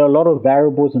 look, there are a lot of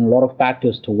variables and a lot of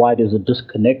factors to why there's a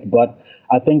disconnect, but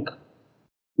I think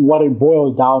what it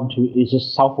boils down to is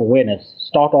just self-awareness.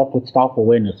 Start off with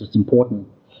self-awareness. It's important,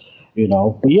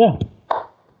 But yeah.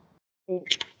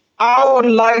 I would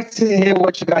like to hear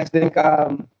what you guys think.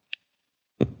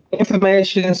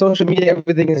 Information, social media,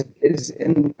 everything is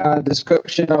in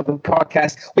description of the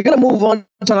podcast. We're gonna move on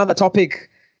to another topic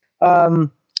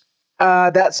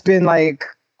that's been like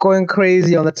going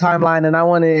crazy on the timeline, and I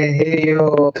want to hear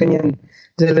your opinion,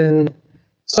 Dylan.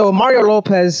 So Mario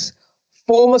Lopez,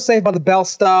 former Saved by the Bell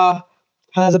star,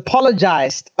 has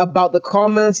apologized about the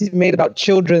comments he made about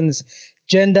children's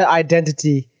gender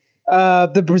identity.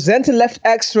 The presenter left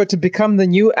Extra to become the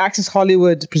new Access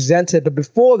Hollywood presenter, but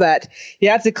before that, he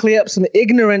had to clear up some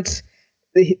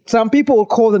people will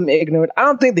call them ignorant. I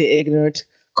don't think they're ignorant.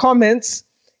 Comments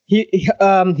he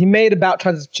made about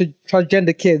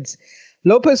transgender kids.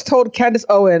 Lopez told Candace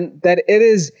Owen that it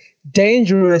is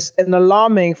dangerous and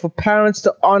alarming for parents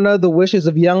to honor the wishes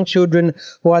of young children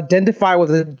who identify with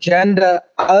a gender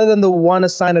other than the one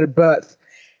assigned at birth.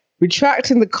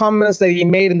 Retracting the comments that he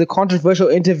made in the controversial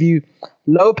interview,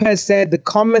 Lopez said, "The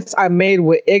comments I made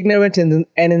were ignorant and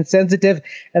insensitive,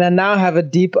 and I now have a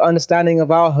deep understanding of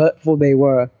how hurtful they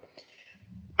were."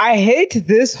 I hate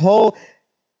this whole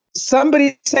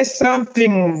somebody says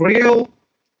something real,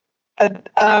 and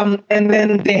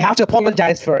then they have to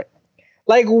apologize for it.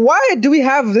 Like, why do we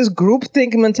have this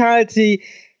groupthink mentality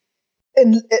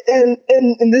in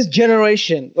this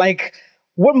generation? Like,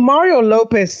 what Mario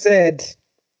Lopez said,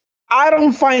 I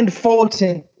don't find fault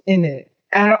in it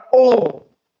at all.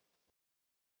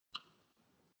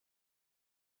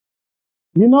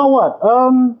 You know what?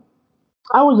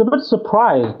 I was a bit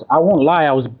surprised. I won't lie.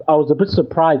 I was a bit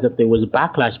surprised that there was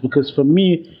backlash because for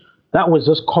me, that was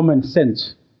just common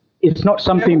sense. It's not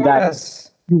something that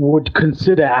you would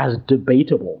consider as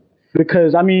debatable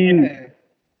because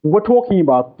we're talking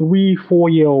about 3,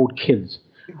 4-year-old kids.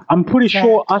 I'm pretty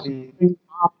sure us, we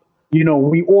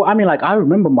all. Like I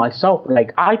remember myself.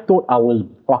 Like I thought I was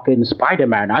fucking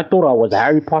Spider-Man. I thought I was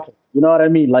Harry Potter. You know what I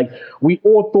mean? Like we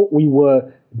all thought we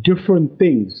were different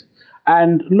things.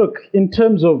 And look, in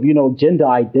terms of gender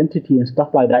identity and stuff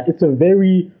like that, it's a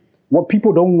very what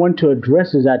people don't want to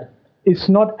address is that it's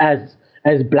not as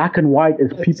black and white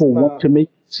as people want to make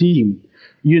it seem.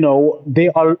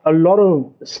 There are a lot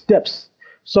of steps.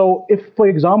 So if, for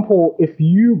example, if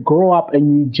you grow up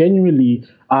and you genuinely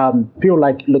feel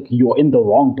like, look, you're in the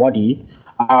wrong body,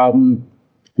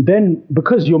 then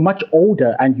because you're much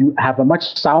older and you have a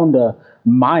much sounder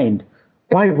mind,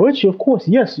 by virtue, of course,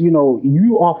 yes,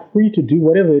 you are free to do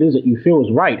whatever it is that you feel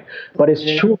is right. But as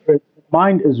children,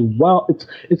 mind as well,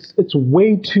 it's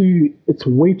way too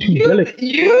delicate.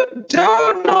 You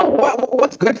don't know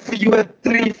what's good for you at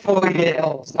 3, 4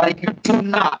 years. Like you do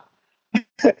not.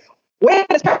 When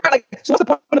is so what's the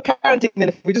point of parenting then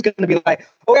if we're just gonna be like,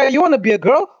 okay, you wanna be a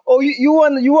girl? Or you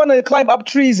wanna climb up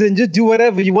trees and just do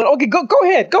whatever you want? Okay, go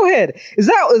ahead. Is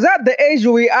that the age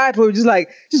where we're at where we're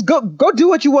just go do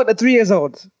what you want at 3 years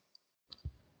old?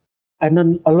 And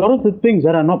then a lot of the things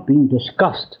that are not being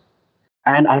discussed.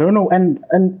 And I don't know, and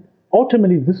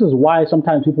ultimately this is why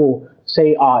sometimes people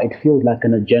say, it feels like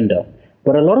an agenda.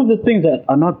 But a lot of the things that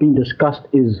are not being discussed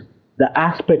is the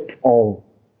aspect of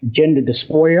gender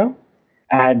dysphoria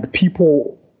and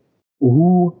people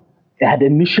who had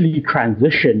initially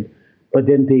transitioned, but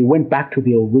then they went back to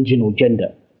their original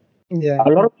gender. Yeah. A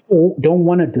lot of people don't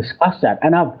want to discuss that.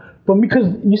 And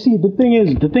because you see,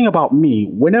 the thing about me,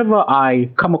 whenever I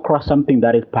come across something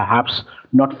that is perhaps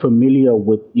not familiar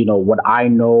with, what I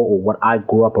know or what I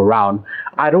grew up around,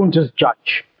 I don't just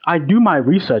judge. I do my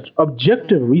research,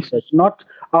 objective research, not,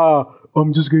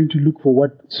 I'm just going to look for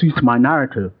what suits my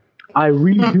narrative. I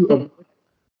really do,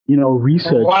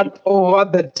 research. What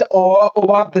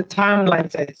the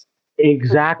timeline says.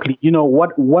 Exactly.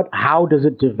 How does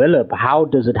it develop? How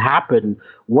does it happen?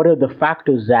 What are the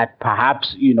factors that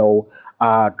perhaps,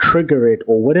 trigger it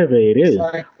or whatever it is.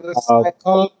 Uh,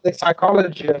 The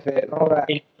psychology of it, and all that.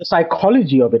 the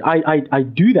psychology of it. I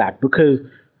do that because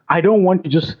I don't want to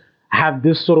just have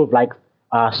this sort of like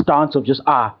stance of just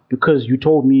because you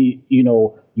told me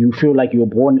you feel like you were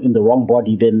born in the wrong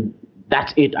body, then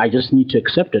that's it. I just need to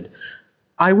accept it.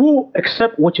 I will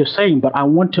accept what you're saying, but I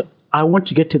want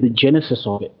to get to the genesis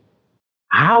of it.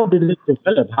 How did it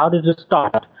develop? How did it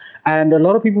start? And a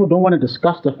lot of people don't want to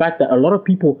discuss the fact that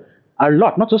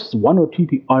not just one or two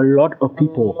people, a lot of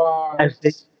people,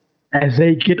 as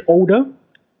they get older,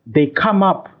 they come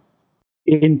up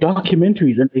in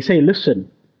documentaries and they say, listen,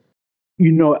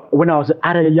 when I was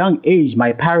at a young age,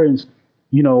 my parents,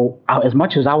 as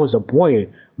much as I was a boy,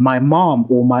 my mom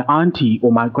or my auntie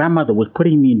or my grandmother was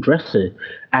putting me in dresses,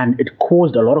 and it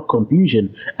caused a lot of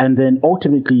confusion. And then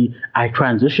ultimately, I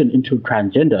transitioned into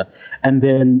transgender. And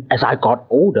then as I got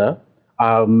older,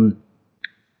 and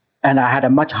I had a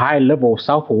much higher level of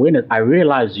self awareness, I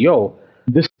realized,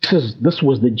 this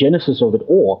was the genesis of it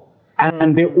all,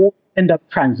 and they all end up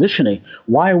transitioning.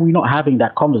 Why are we not having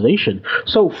that conversation?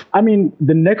 So, I mean,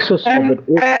 the nexus of it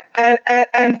all.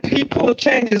 And people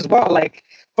change as well. Like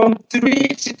from 3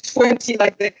 to 20,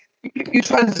 like you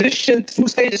transition through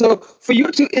stages. So for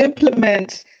you to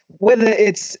implement, whether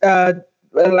it's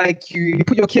like you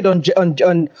put your kid on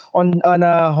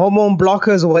hormone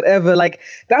blockers or whatever, like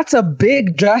that's a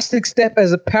big drastic step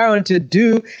as a parent to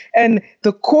do. And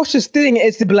the cautious thing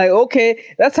is to be like, okay,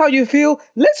 that's how you feel,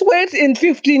 let's wait in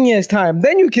 15 years time,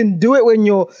 then you can do it when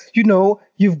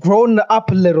you've grown up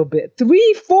a little bit.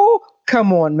 3 4,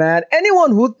 come on, man.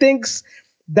 Anyone who thinks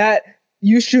that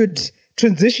you should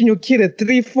transition your kid at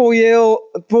 4 year,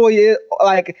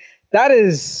 like that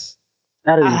is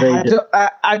I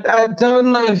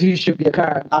don't know if you should be a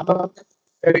parent.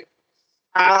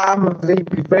 I'm very,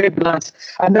 very blunt.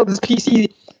 I know this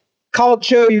PC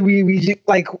culture.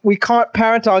 We can't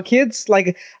parent our kids.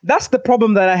 Like that's the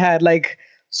problem that I had. Like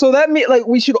so that means like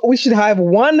we should have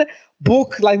one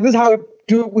book. Like this is how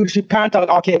we should parent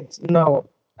our kids. No,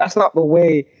 that's not the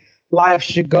way life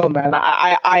should go, man.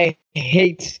 I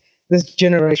hate this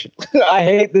generation. I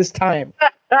hate this time.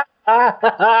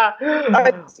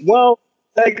 Well,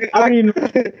 I mean,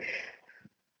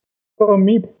 for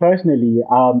me personally,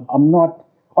 I'm not.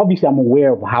 Obviously, I'm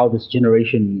aware of how this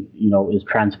generation, is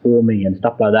transforming and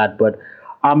stuff like that. But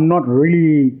I'm not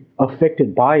really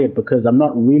affected by it because I'm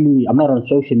not on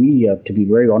social media, to be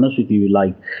very honest with you.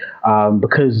 Like,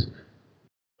 because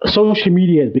social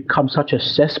media has become such a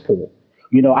cesspool.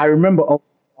 I remember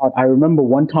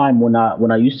one time when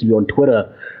I used to be on Twitter.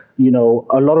 There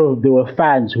were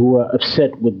fans who were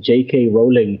upset with J.K.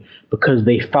 Rowling because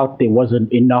they felt there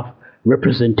wasn't enough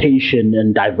representation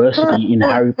and diversity in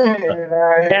Harry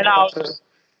Potter. And I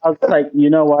was like,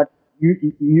 you know what?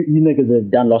 You niggas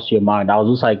have done lost your mind. I was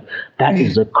just like, that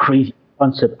is a crazy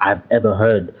concept I've ever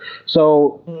heard.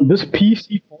 So this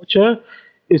PC culture,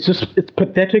 it's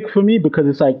pathetic for me because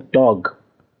it's like, dog.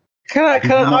 Can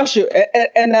I ask you?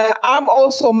 And I'm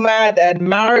also mad at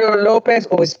Mario Lopez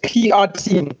or his PR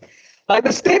team. Like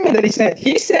the statement that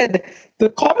he said the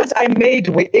comments I made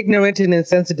were ignorant and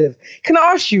insensitive. Can I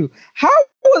ask you how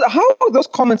are those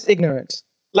comments ignorant?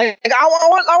 Like I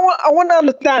want to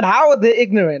understand how are they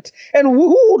ignorant, and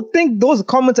who would think those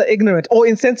comments are ignorant or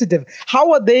insensitive?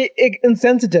 How are they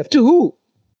insensitive to who?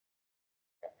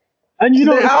 And to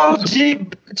the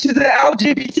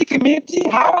LGBT community,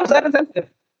 how is that insensitive?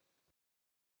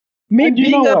 Me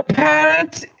being a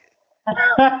parent.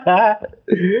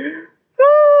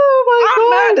 Oh my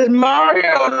God! I'm mad at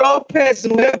Mario Lopez,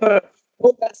 whoever.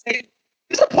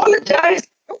 Just apologize.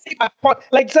 Don't take my point.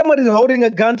 Like somebody's holding a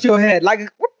gun to your head.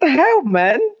 Like what the hell,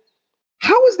 man?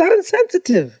 How is that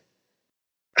insensitive?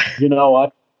 You know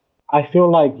what? I feel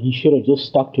like he should have just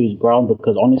stuck to his ground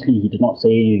because honestly, he did not say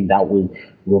anything that was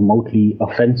remotely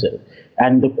offensive.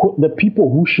 And the people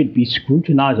who should be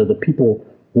scrutinized are the people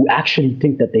who actually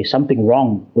think that there's something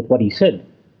wrong with what he said.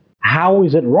 How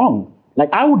is it wrong? Like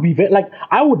I would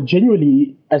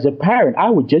genuinely, as a parent, I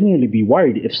would genuinely be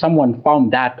worried if someone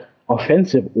found that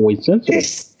offensive or insensitive.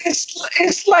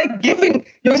 It's like giving.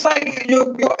 It's like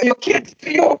your kid.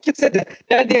 Your kid said,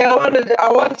 "Daddy, I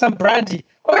want some brandy."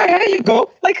 Okay, here you go.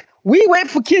 Like we wait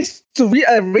for kids to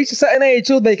reach a certain age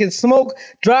so they can smoke,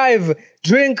 drive,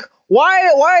 drink.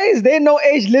 Why is there no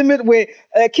age limit where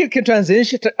a kid can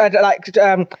transition?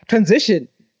 Transition.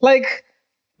 Like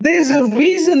there's a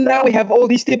reason that we have all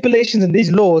these stipulations and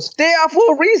these laws. They are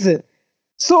for a reason.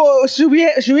 So should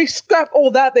we scrap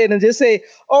all that then and just say,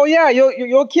 oh yeah,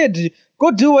 your kid, go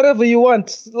do whatever you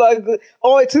want. Like,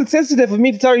 oh, it's insensitive for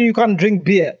me to tell you can't drink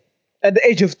beer at the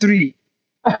age of 3.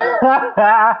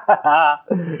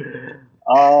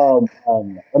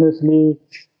 Honestly,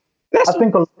 I That's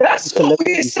think a lot of that's these what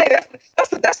we celebrities, say. That's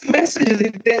the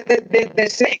message they're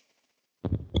saying.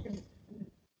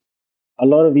 a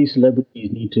lot of these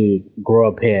celebrities need to grow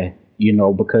up here,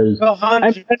 because, A and,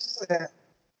 hundred percent.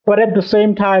 but at the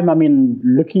same time, I mean,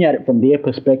 looking at it from their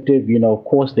perspective, of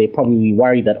course, they probably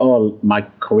worry that, oh, my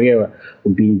career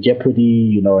would be in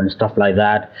jeopardy, and stuff like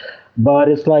that. But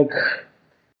it's like,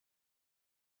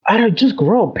 I don't just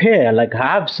grow up here, like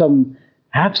have some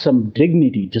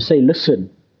dignity to say, listen,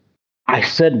 I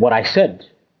said what I said.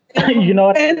 you know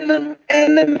what? And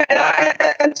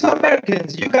to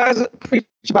Americans, you guys preach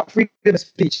about freedom of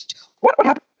speech. What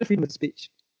happened to freedom of speech?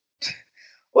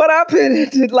 What happened?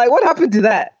 What happened to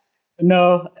that?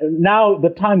 No, now the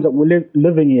times that we're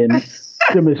living in,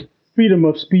 freedom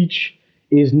of speech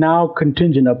is now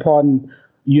contingent upon,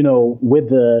 with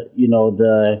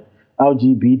the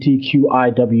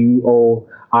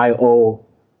LGBTQIWOIO.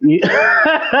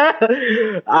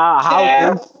 How they,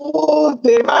 Careful,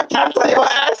 they might cancel your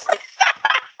ass.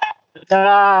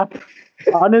 uh,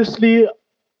 honestly,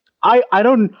 I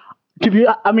don't.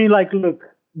 I mean, like, look,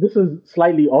 this is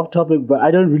slightly off topic, but I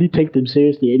don't really take them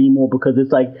seriously anymore because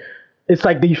it's like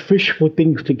they fish for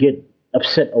things to get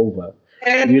upset over.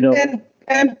 And You know, and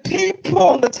and people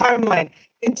on the timeline,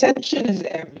 intention is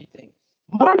everything.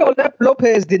 Mario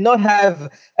Lopez did not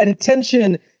have an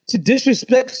intention to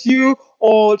disrespect you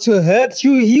or to hurt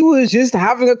you. He was just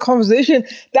having a conversation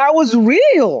that was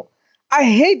real. I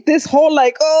hate this whole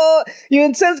oh, you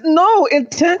insensitive. No,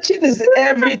 intention is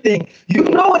everything. You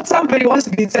know when somebody wants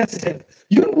to be insensitive.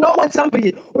 You know when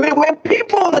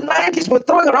people in the 90s were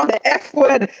throwing around the F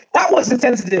word, that was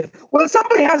insensitive. When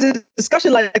somebody has a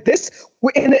discussion like this,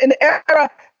 in an era,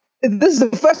 this is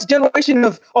the first generation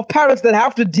of parents that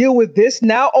have to deal with this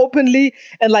now openly,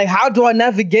 and how do I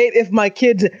navigate if my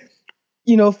kid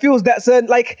feels that certain,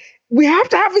 we have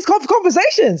to have these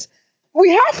conversations. We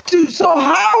have to. So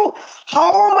how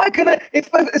am I gonna if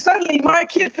suddenly my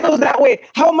kid feels that way?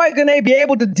 How am I gonna be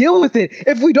able to deal with it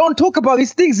if we don't talk about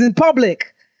these things in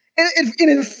public? It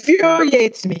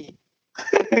infuriates me.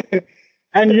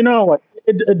 and you know what?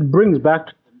 It brings back,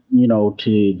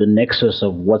 to the nexus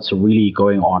of what's really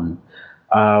going on.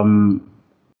 Um,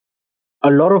 a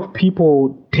lot of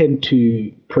people tend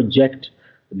to project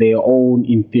their own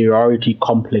inferiority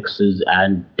complexes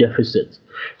and deficits.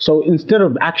 So instead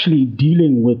of actually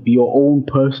dealing with your own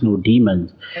personal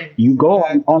demons, you go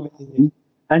Exactly. on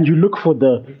and you look for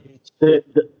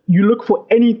you look for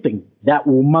anything that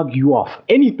will mug you off,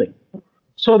 anything,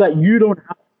 so that you don't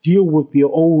have to deal with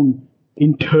your own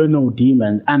internal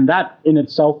demons, and that in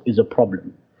itself is a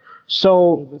problem.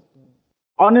 So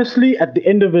honestly, at the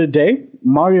end of the day,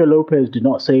 Mario Lopez did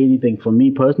not say anything. For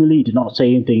me personally, he did not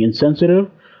say anything insensitive.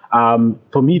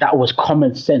 For me, that was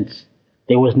common sense.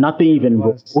 There was nothing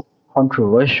even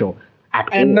controversial at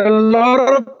And all. a lot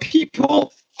of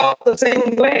people felt the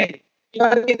same way. You know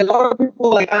what I mean? A lot of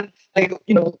people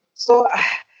so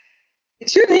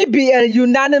shouldn't it be a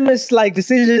unanimous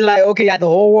decision? Okay, yeah, the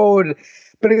whole world,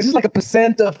 but it's just like a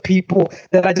percent of people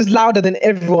that are just louder than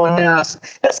everyone else.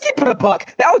 Let's keep it a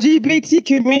buck. The LGBT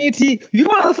community, you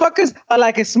motherfuckers are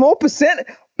like a small percent,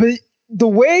 but the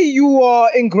way you are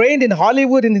ingrained in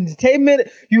Hollywood and entertainment,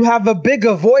 you have a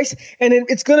bigger voice, and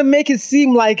it's gonna make it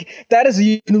seem like that is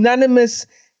a unanimous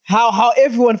how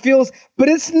everyone feels, but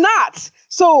it's not.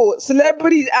 So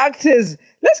celebrities, actors,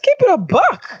 let's keep it a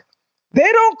buck. They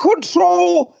don't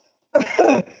control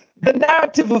the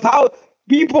narrative of how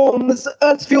people on this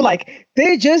earth feel like.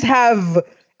 They just have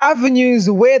avenues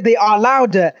where they are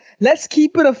louder. Let's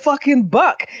keep it a fucking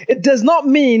buck. It does not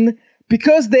mean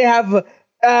because they have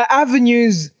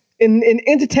avenues in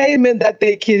entertainment that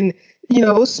they can,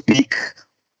 speak,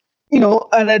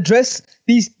 and address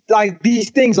these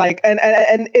things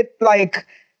and it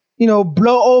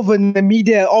blow over in the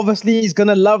media. Obviously he's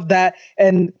gonna love that,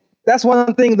 and that's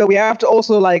one thing that we have to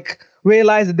also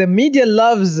realize, that the media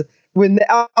loves when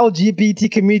the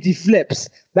LGBT community flips.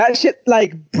 That shit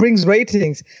brings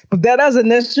ratings, but that doesn't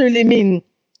necessarily mean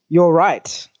you're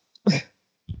right.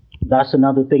 That's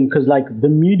another thing, because like the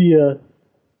media,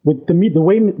 with the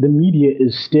way the media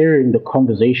is steering the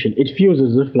conversation, it feels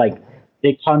as if like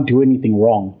they can't do anything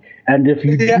wrong. And if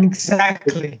you Yeah, do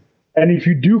exactly. And if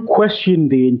you do question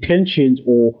the intentions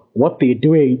or what they're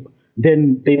doing,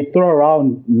 then they throw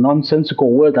around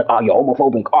nonsensical words like, oh, you're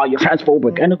homophobic, oh, you're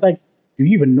transphobic. And it's like, do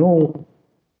you even know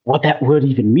what that word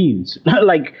even means?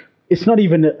 Like, it's not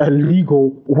even a legal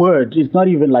word. It's not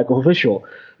even like official.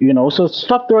 So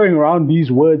stop throwing around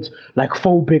these words like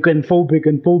phobic,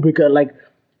 like,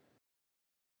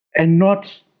 and not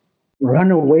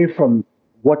run away from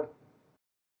what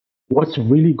what's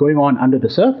really going on under the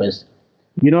surface.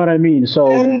 You know what I mean? So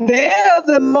And they're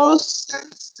the most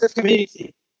sensitive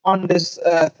community on this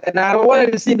earth. And I don't want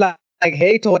it to seem like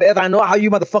hate or whatever. I know how you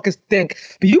motherfuckers think,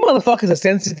 but you motherfuckers are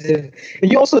sensitive,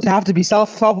 and you also have to be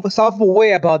self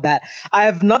aware about that. I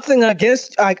have nothing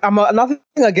against nothing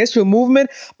against your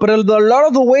movement, but a lot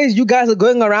of the ways you guys are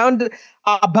going around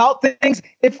about things,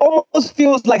 it almost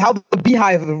feels like how the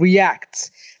beehive reacts.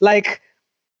 Like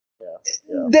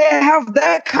yeah. they have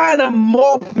that kind of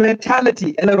mob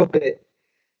mentality a little bit.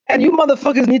 And you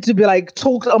motherfuckers need to be like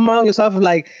talk among yourself,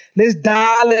 like let's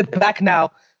dial it back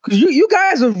now, because you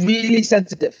guys are really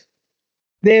sensitive.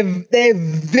 They're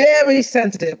very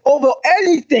sensitive over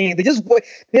anything.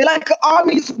 They're like an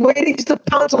army just waiting just to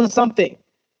pounce on something.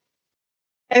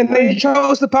 And they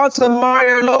chose to pounce on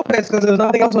Mario Lopez because there's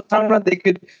nothing else on time they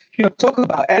could talk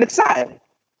about, and it's sad.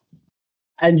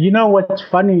 And you know what's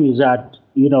funny is that,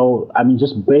 I mean,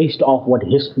 just based off what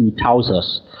history tells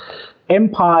us,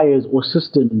 empires or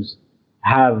systems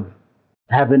have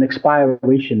an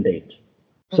expiration date.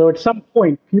 So at some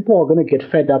point, people are going to get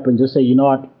fed up and just say, you know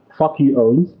what, fuck you,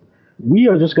 Owens. We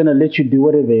are just going to let you do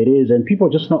whatever it is, and people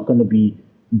are just not going to be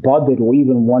bothered or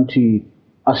even want to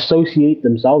associate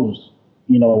themselves,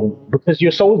 because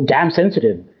you're so damn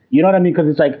sensitive. You know what I mean? Because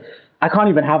it's like, I can't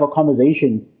even have a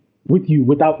conversation with you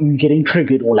without you getting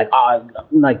triggered or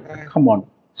come on,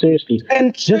 seriously.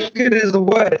 And triggered is the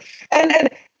word. And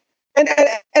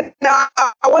I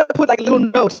want to put like little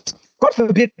notes. God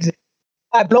forbid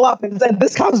I blow up and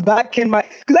this comes back in my,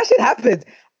 because that shit happens.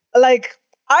 Like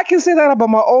I can say that about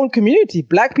my own community.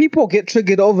 Black people get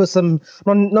triggered over some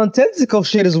nonsensical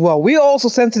shit as well. We're also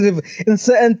sensitive in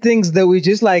certain things that we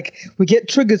get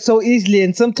triggered so easily,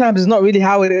 and sometimes it's not really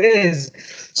how it is.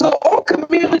 So all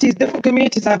communities, different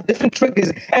communities have different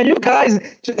triggers, and you guys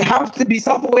have to be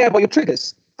self-aware about your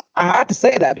triggers. I had to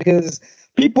say that because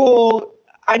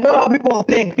I know how people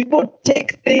think. People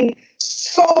take things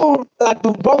so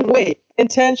the wrong way.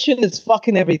 Intention is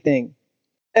fucking everything.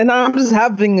 And I'm just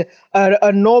having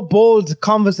a no bold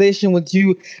conversation with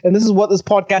you, and this is what this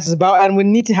podcast is about. And we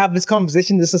need to have this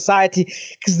conversation in the society,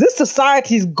 because this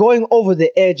society is going over the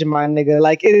edge, my nigga.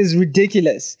 Like it is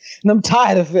ridiculous, and I'm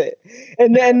tired of it.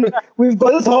 And then we've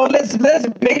got this whole let's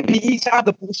baby each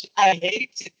other bullshit. I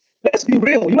hate it. Let's be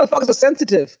real. You motherfuckers are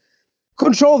sensitive.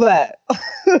 Control that.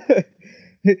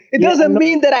 It doesn't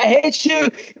mean that I hate you.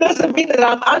 It doesn't mean that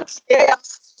I'm unscared.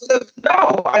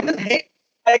 No, I just hate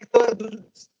like the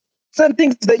certain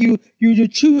things that you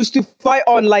choose to fight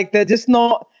on, like they're just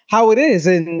not how it is.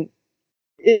 And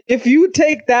if you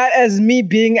take that as me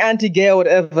being anti-gay or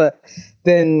whatever,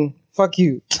 then fuck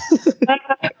you.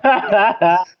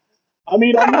 I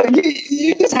mean,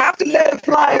 you just have to let it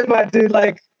fly, my dude.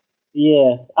 Like,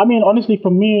 yeah. I mean, honestly,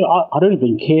 for me, I don't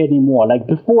even care anymore. Like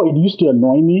before, it used to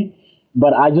annoy me,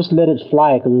 but I just let it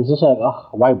fly because it's just like, oh,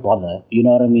 why bother? You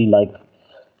know what I mean? Like,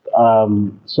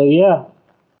 so yeah,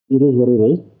 it is what it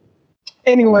is.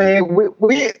 Anyway,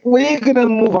 we're gonna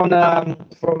move on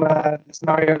from this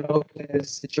Mario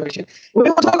Lopez situation. We're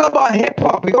gonna talk about hip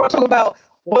hop. We're gonna talk about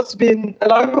what's been a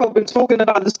lot of people have been talking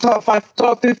about this top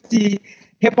 50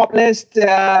 hip hop list. Me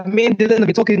and Dylan have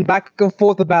been talking back and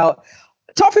forth about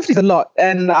top 50 is a lot,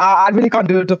 and I really can't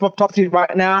do the top 3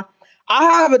 right now. I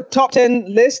have a top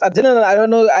 10 list. I don't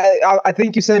know. I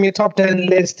think you sent me a top 10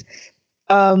 list.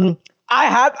 I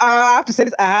have to say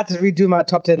this. I had to redo my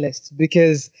top 10 list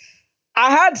because I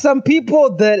had some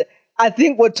people that I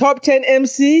think were top 10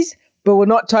 MCs, but were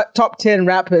not top 10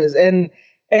 rappers. And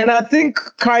I think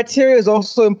criteria is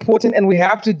also important, and we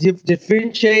have to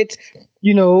differentiate,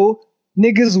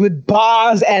 niggas with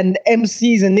bars and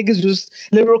MCs and niggas just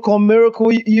lyrical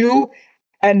miracle you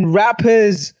and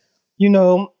rappers,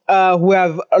 who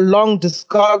have a long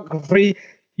discography,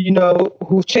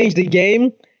 who've changed the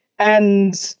game.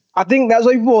 And I think that's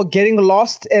why people are getting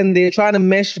lost and they're trying to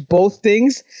mesh both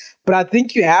things. But I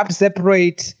think you have to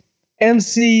separate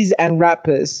MCs and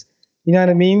rappers. You know what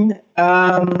I mean?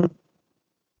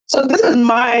 So this is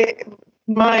my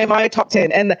top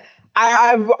 10. And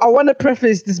I want to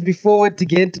preface this before to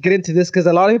get into this, because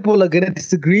a lot of people are going to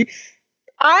disagree.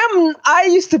 I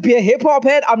used to be a hip hop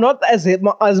head. I'm not as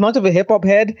much of a hip hop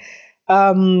head.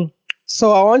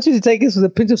 So I want you to take this with a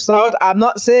pinch of salt. I'm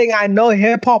not saying I know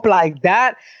hip hop like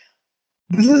that.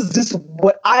 This is just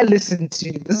what I listen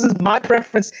to. This is my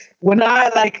preference.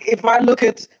 If I look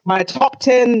at my top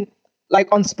 10, like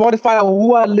on Spotify, or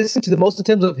who I listen to the most in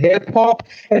terms of hip hop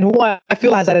and who I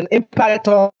feel has had an impact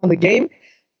on the game,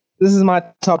 this is my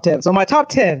top 10. So my top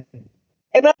 10.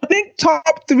 And I think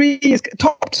top 2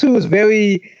 is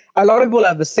very, a lot of people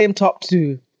have the same top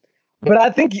 2. But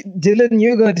I think Dylan,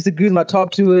 you're gonna disagree with my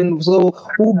top two, and so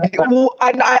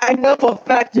I know for a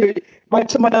fact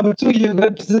my number two you're gonna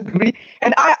disagree,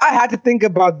 and I had to think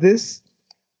about this,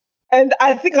 and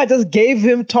I think I just gave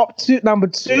him top two, number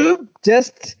two,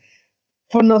 just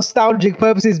for nostalgic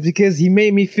purposes because he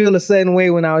made me feel a certain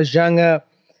way when I was younger.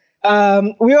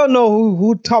 We all know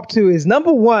who top two is.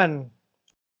 Number one,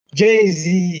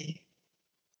 Jay-Z.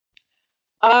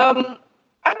 I'm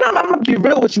gonna be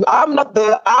real with you. I've not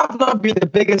been the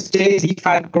biggest Jay-Z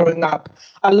fan growing up.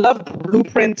 I love the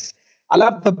Blueprints. I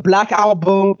love the Black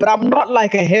Album, but I'm not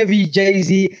like a heavy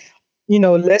Jay-Z,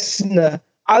 listener.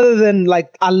 Other than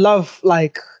like, I love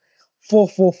like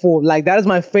 444. Like that is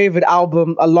my favorite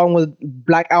album, along with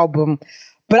Black Album.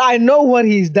 But I know what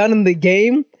he's done in the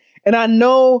game, and I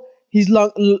know his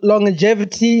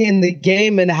longevity in the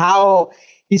game and how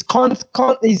he's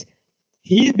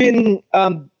been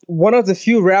one of the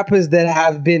few rappers that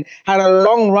have been had a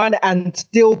long run and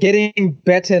still getting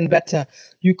better and better.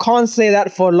 You can't say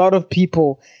that for a lot of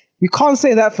people. You can't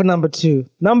say that for number two.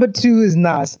 Number two is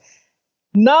Nas.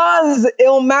 Nas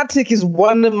Illmatic is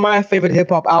one of my favorite hip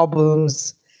hop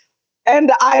albums.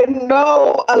 And I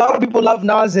know a lot of people love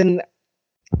Nas, and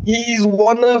he's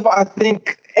one of, I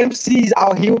think, MCs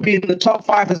out. He'll be in the top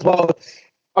five as well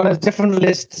on a different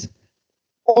list.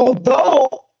 Although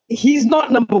he's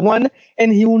not number one,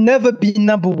 and he will never be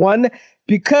number one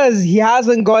because he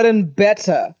hasn't gotten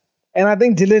better. And I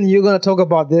think, Dylan, you're going to talk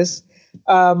about this.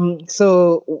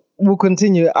 So we'll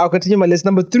continue. I'll continue my list.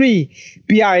 Number three,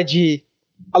 B.I.G.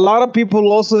 A lot of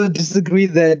people also disagree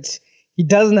that he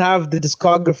doesn't have the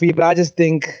discography, but I just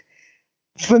think,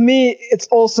 for me, it's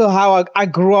also how I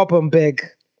grew up on Big.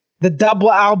 The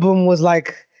double album was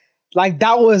like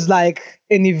that was like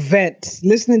an event.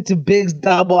 Listening to Big's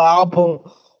double album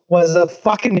was a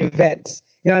fucking event.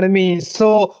 You know what I mean?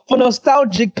 So for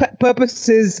nostalgic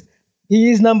purposes, he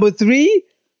is number three.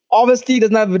 Obviously, he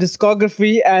doesn't have a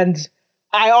discography, and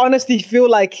I honestly feel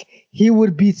like he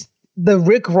would be the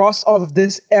Rick Ross of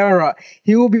this era.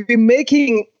 He will be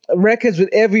making records with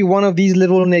every one of these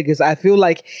little niggas. I feel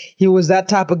like he was that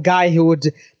type of guy who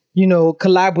would,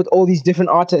 collab with all these different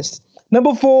artists.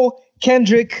 Number four,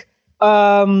 Kendrick.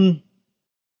 I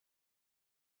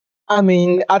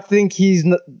think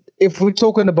if we're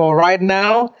talking about right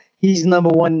now, he's number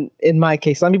one in my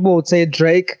case. Some people would say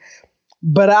Drake,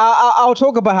 but I'll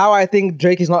talk about how I think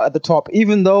Drake is not at the top,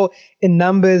 even though in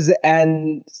numbers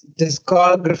and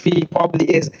discography he probably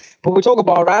is. But we talk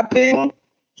about rapping,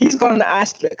 he's got an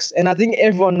asterisk, and I think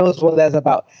everyone knows what that's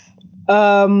about.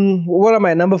 What am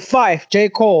I? Number five, J.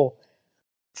 Cole.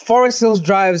 Forest Hills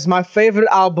Drive is my favorite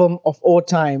album of all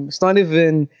time. It's not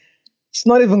even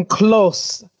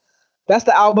close. That's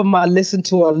the album I listen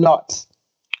to a lot.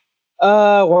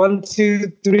 1,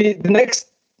 2, 3. The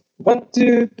next 1,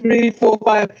 2, 3, 4,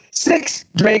 5, 6.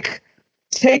 Drake.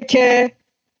 Take Care.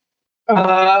 One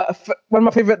of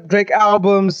my favorite Drake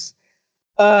albums.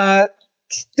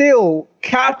 Still,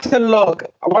 Catalog.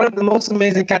 One of the most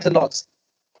amazing catalogs.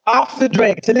 After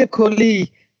Drake, Talib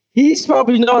Kweli. He's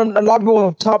probably not a lot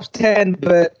more top 10,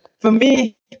 but for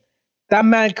me, that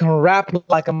man can rap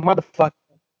like a motherfucker.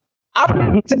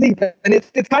 I'm Talib, and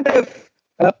it's kind of.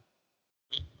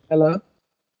 Hello?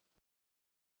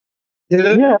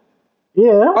 Yeah.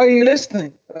 Yeah. Are you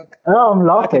listening? Okay. Oh, I'm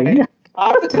laughing. Okay.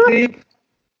 After Talib,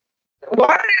 why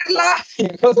are you laughing?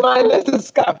 Because my list is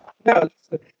scuffed. No,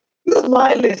 this is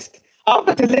my list.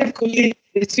 After Talib Kweli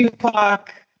is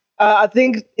Tupac. I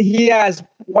think he has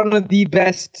one of the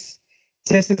best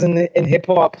testers in hip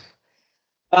hop.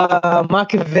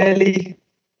 Machiavelli.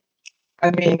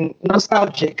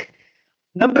 Nostalgic.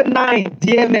 Number 9,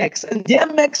 DMX. And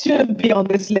DMX shouldn't be on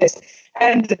this list.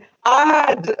 And I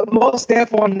had Mos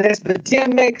Def on this, but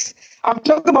DMX, I'm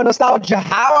talking about nostalgia.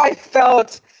 How I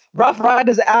felt, Rough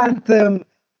Riders Anthem,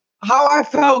 how I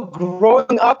felt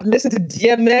growing up listening to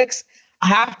DMX, I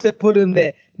have to put him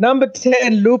there. Number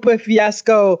 10, Lupe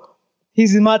Fiasco.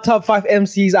 He's in my top 5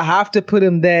 MCs. I have to put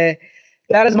him there.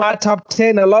 That is my top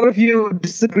 10. A lot of you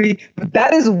disagree, but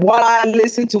that is what I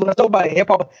listen to when I talk about hip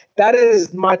hop. That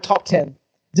is my top 10.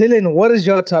 Dylan, what is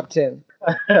your top 10?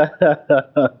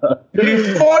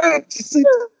 Before you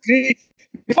disagree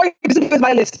with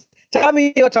my list, tell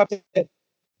me your top 10.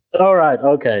 All right.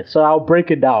 Okay. So I'll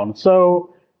break it down.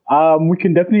 So we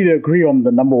can definitely agree on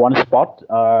the number one spot.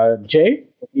 Jay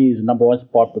is number one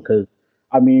spot because,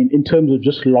 in terms of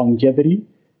just longevity,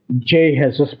 Jay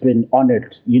has just been on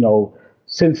it,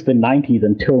 since the 90s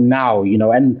until now,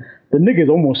 and the nigga is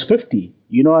almost 50.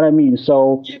 You know what I mean?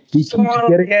 So he keeps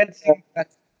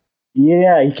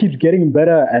he keeps getting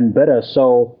better and better.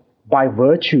 So by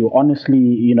virtue, honestly,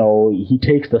 he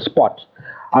takes the spot.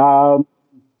 Um,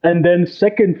 and then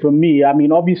second for me, I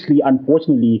mean, obviously,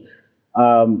 unfortunately,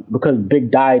 because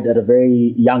Big died at a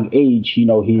very young age,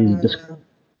 it's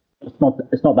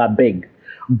not that big,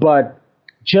 but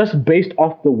just based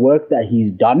off the work that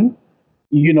he's done,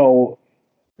 you know,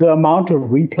 the amount of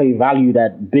replay value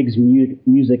that Big's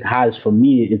music has for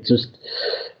me,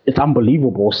 it's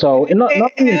unbelievable. So, not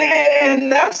only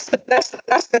And that's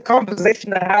the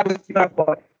conversation I have with you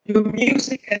about your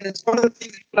music, and it's one of the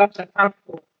things that you have to account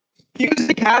for.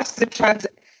 Music has to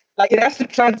like it has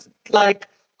to like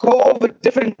go over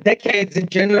different decades and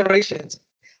generations.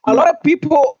 A lot of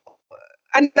people,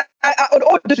 and with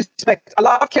all disrespect, a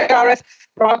lot of KRS,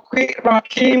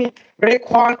 Rakim,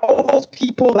 Raekwon, all those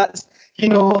people that's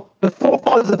the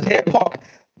forefathers of hip hop,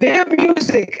 their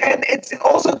music, and it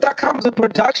also that comes with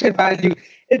production value.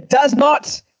 It does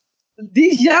not.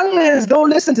 These youngins don't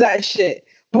listen to that shit.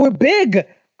 But we're big.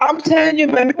 I'm telling you,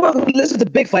 man, people will listen to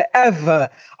Big forever.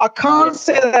 I can't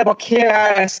say that about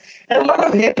KRS. And a lot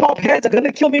of hip hop heads are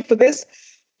gonna kill me for this.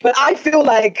 But I feel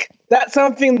like that's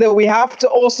something that we have to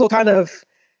also kind of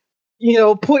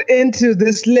put into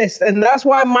this list. And that's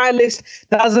why my list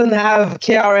doesn't have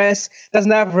KRS, doesn't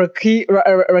have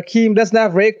Rakim, doesn't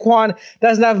have Raekwon,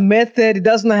 doesn't have Method, it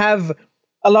doesn't have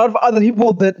a lot of other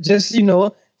people that just,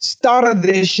 started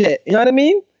this shit. You know what I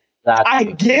mean? I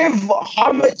exactly. give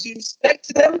homage and respect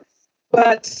to them,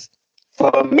 but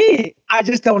for me, I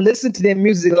just don't listen to their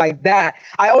music like that.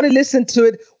 I only listened to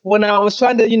it when I was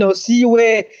trying to, see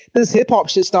where this hip hop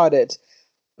shit started.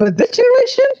 But this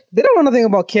generation, they don't know nothing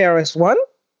about KRS-One.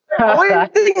 Only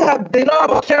thing they know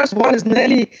about KRS-One is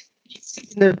Nelly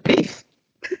in the beef.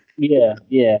 Yeah,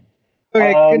 yeah.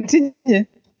 Okay, Um, continue.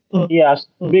 yeah,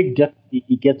 Big definitely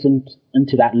he gets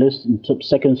into that list and took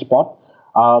second spot.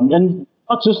 And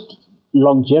not just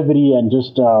longevity and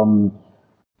just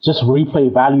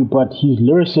replay value, but his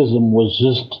lyricism was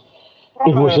just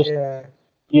it was just Yeah.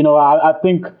 I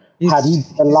think had he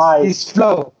been alive, His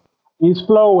flow. his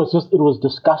flow was just it was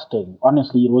disgusting.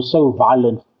 Honestly, it was so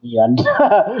violent and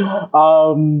No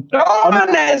honestly,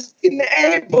 one has been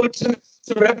able to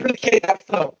replicate that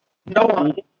flow. No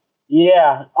one.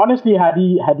 yeah, honestly, had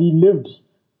he lived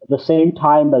the same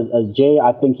time as Jay,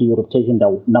 I think he would have taken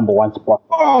the number one spot.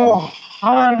 Oh,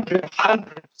 hundreds.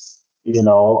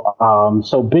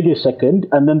 So Big is second,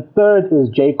 and then third is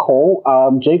J Cole.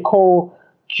 J Cole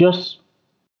just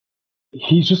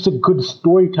he's just a good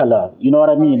storyteller. You know what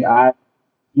I Oh, mean? yeah.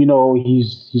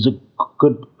 He's a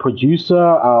good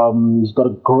producer. He's got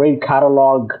a great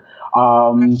catalog.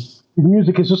 His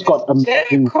music has just got J.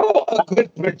 amazing. Cole, a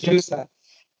good producer.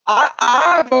 I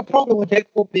have a problem with J.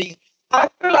 Cole being. I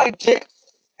feel like J.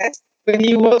 Cole, when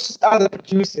he works with other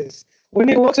producers, when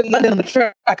he works with London on the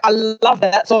track, I love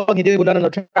that song he did with London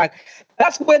on the track.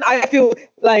 That's when I feel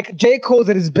like J. Cole's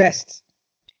at his best.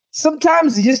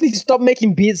 Sometimes you just need to stop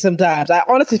making beats sometimes. I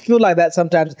honestly feel like that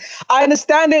sometimes. I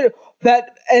understand it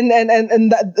that and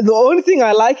that the only thing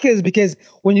I like is because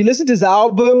when you listen to his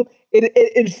album,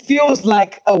 it feels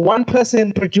like a one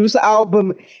person producer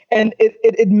album and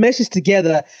it meshes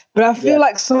together. But I feel Yeah.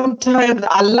 like sometimes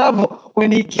I love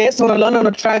when he gets on a London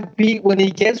on a track beat, when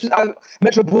he gets with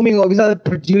Metro Booming or these other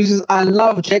producers. I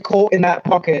love J. Cole in that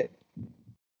pocket.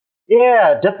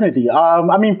 Yeah, definitely.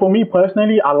 I mean, for me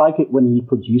personally, I like it when he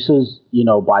produces,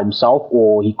 by himself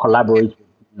or he collaborates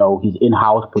with, his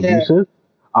in-house Yeah. producers.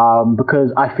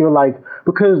 Because I feel like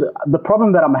because the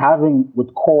problem that I'm having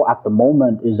with Cole at the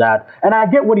moment is that, and I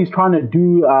get what he's trying to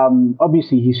do.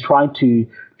 Obviously, he's trying to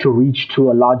reach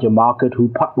to a larger market who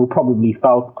probably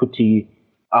felt Kuti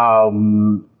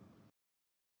um,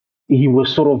 he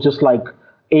was sort of just like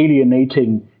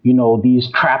alienating, these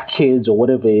trap kids or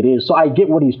whatever it is. So I get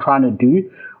what he's trying to do,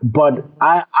 but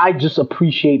I just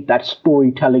appreciate that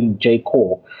storytelling J.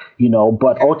 Cole,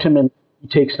 but ultimately he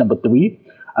takes number three.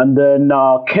 And then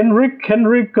Kendrick,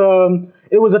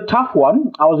 it was a tough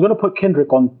one. I was going to put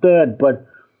Kendrick on third, but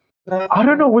I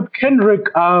don't know with Kendrick.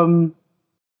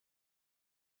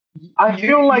 I You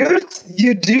feel like you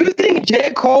you do think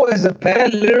J. Cole is a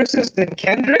better lyricist than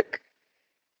Kendrick?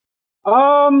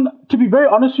 To be very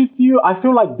honest with you, I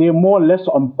feel like they're more or less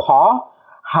on par.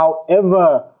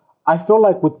 However, I feel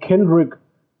like with Kendrick,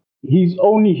 he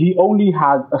only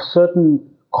has a certain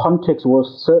context or a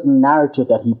certain narrative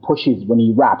that he pushes when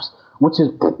he raps, which is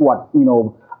what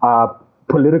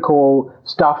political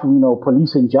stuff,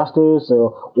 police injustice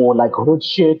or like hood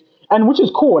shit, and which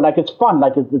is cool. Like it's fun.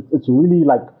 Like it's really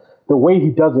like the way he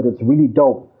does it. It's really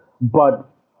dope. But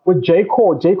with J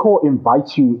Cole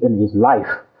invites you in his life.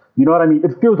 You know what I mean?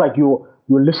 It feels like you're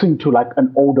listening to like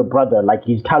an older brother. Like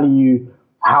he's telling you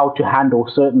how to handle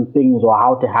certain things or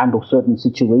how to handle certain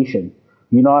situations.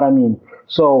 You know what I mean?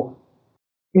 So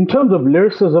in terms of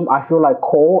lyricism, I feel like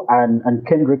Cole and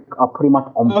Kendrick are pretty much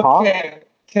on par. Okay.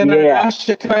 Can I Yeah. ask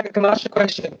you? Can I ask you a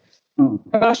question? Mm.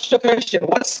 Can I ask you a question?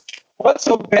 What's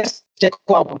your best J.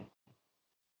 Cole album?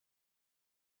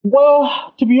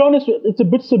 Well, to be honest, it's a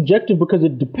bit subjective because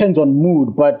it depends on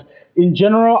mood. But in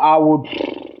general, I would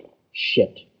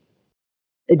shit.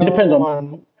 It depends on.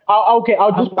 On. Okay,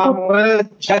 I'll just I'm put. gonna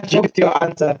judge you with your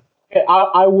answer. Okay,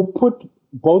 I will put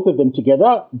both of them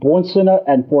together: Born Sinner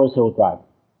and Forest Hill Drive.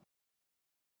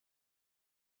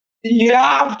 You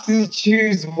have to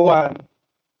choose one.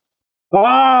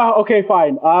 Okay,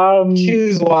 fine.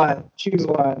 Choose one. Choose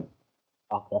one.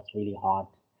 Oh, that's really hard.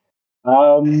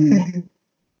 Um,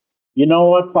 you know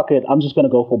what? Fuck it. I'm just gonna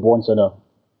go for Born Sinner.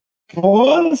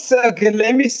 One second,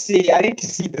 let me see. I need to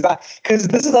see this because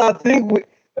this is our thing.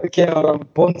 Okay, hold on.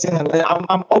 Bonton.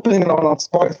 I'm opening it on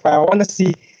Spotify. I want to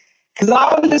see because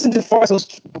I want to listen to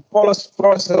Forest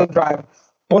Hill Drive.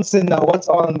 Bonton. Now, what's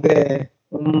on there?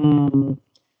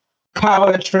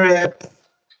 Power Trip.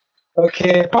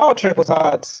 Okay, Power Trip was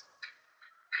hard.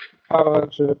 Power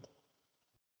Trip.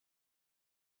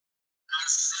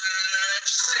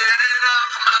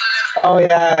 Oh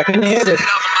yeah, can you hear this?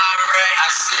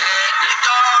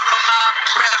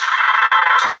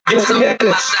 Can you hear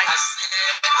this?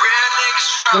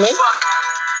 Hello?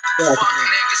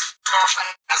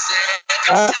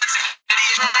 Uh,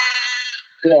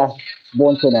 Yeah,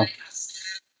 Born Sinner.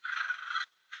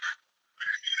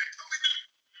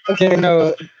 okay,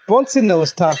 no, Bonton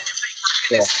was tough.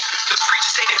 Yeah.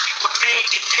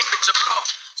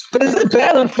 But is it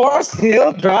better than Forest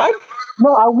Hill Drive?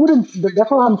 No, I wouldn't.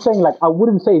 That's what I'm saying. Like, I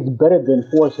wouldn't say it's better than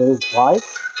Forest Hills Drive.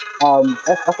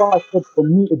 That's why I said for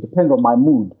me it depends on my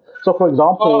mood. So, for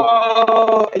example,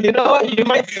 Oh, you know what? You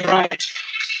might be right.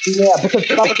 yeah, because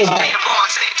stuff like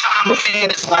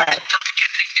It's like,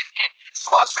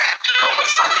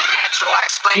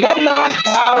 you're not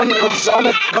down with one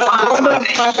of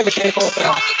my favorite K-pop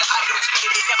songs.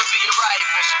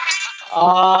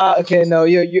 Okay, no,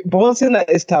 you Born Sinner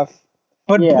is tough.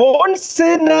 But yeah, Born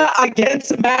Sinner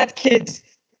against Mad Kids,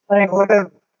 like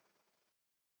whatever.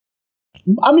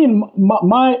 I mean,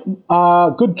 my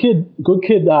good kid,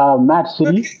 Mad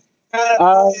City. Mad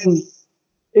Um, Kids.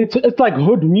 it's like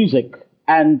hood music,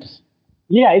 and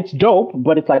yeah, it's dope,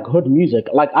 but it's like hood music.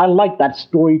 Like I like that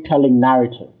storytelling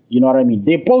narrative. You know what I mean?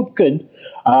 They're both good,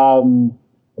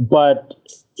 but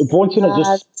Born Sinner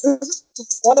just This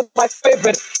is one of my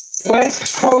favorite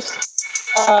West Coast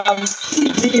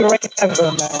TV records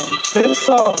ever, man. This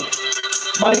song,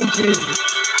 Money Jesus.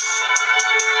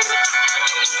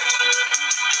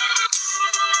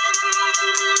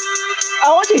 I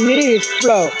want to hear his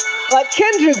flow. Like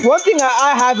Kendrick, one thing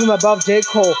I have him above J.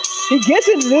 Cole. He gets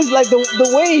into this like the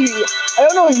way I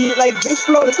don't know, he like this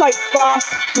flow, it's like fast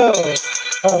flow.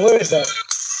 Where is that?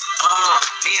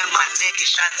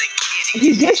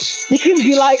 He can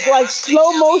be like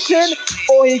slow motion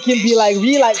or he can be like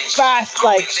really like fast,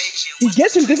 like he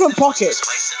gets in different pockets.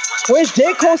 Whereas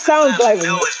J. Cole sounds like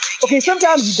okay,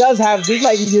 sometimes he does have this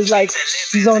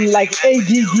he's on like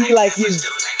ADD, like he's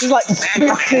like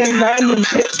spitting random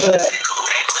shit, but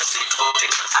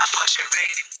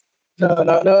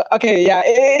no. Okay, yeah,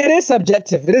 it is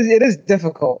subjective. It is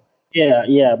difficult.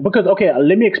 yeah. Because okay,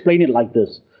 let me explain it like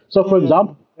this. So, for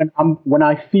example, when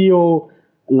I feel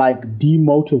like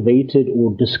demotivated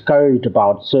or discouraged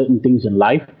about certain things in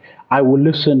life, I will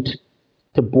listen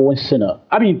to Born Sinner.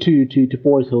 I mean, to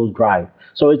Forest Hills Drive.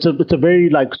 So it's a very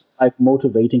like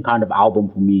motivating kind of album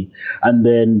for me. And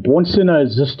then Born Sinner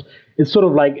is just it's sort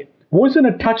of like Born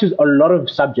Sinner touches a lot of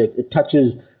subjects. It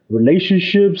touches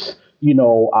relationships,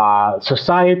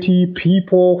 society,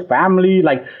 people, family.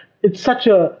 Like it's such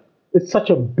a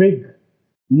big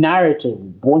narrative,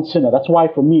 Born Sinner. That's why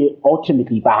for me,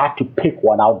 ultimately, if I had to pick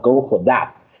one, I would go for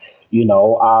that.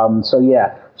 So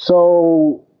yeah.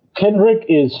 So Kendrick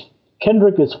is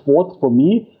fourth for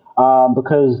me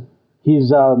because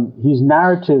his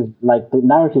narrative, like the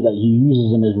narrative that he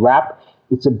uses in his rap,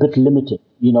 it's a bit limited.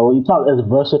 It's not as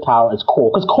versatile as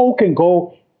Cole because Cole can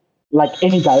go like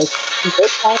any direction.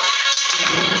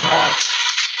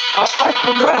 I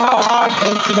forgot how hard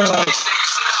Bonzilla was.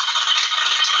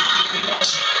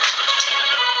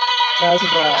 That's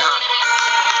bad.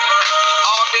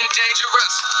 All me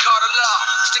dangerous, call the law.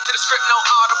 Stick to the script, no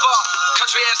audible.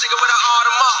 Country ass nigga with an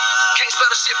audible. Can't spell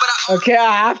the shit, but I. Okay,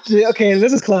 I have to. Okay,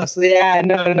 this is close. Yeah,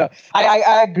 no.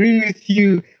 I agree with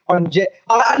you on J.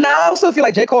 And I also feel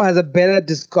like J. Cole has a better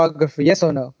discography, yes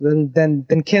or no, than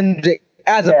Kendrick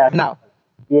as of Yeah, now.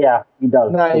 yeah, he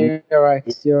does. No, you're right.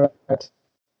 You're right.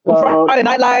 So Friday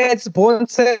Night Lights, Born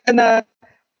Sinner,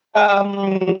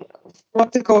 Um,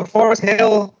 what's it called? Forest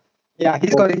Hill. Yeah,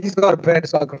 he's got a better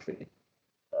discography.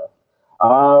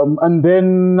 And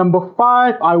then number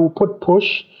five, I will put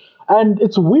Push. And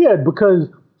it's weird because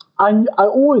I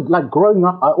always like growing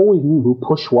up. I always knew who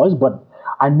Push was, but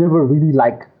I never really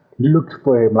like looked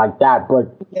for him like that.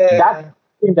 But Yeah. that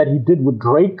thing that he did with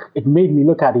Drake, it made me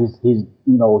look at his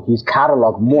his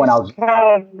catalog more, and I was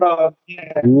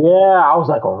Yeah. yeah, I was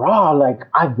like, raw, like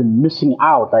I've been missing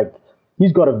out. Like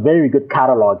he's got a very good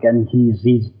catalog, and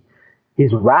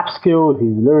his rap skill,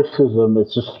 his lyricism,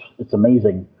 it's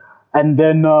amazing. And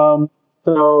then I'll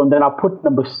put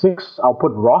number six. I'll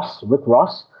put Rick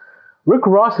Ross. Rick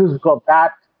Ross has got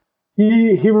that.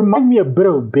 He reminds me a bit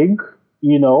of Big,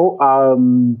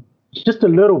 just a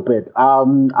little bit.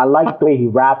 I like the way he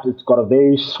raps. It's got a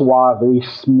very suave, very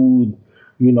smooth,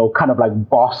 kind of like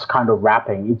boss kind of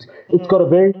rapping. It's got a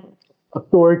very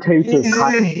authoritative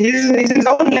kind. He's in his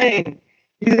own lane.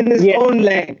 He's in his Yeah, own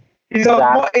lane.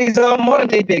 exactly. He's a modern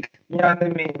day big. You know what I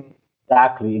mean?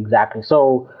 Exactly.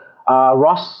 So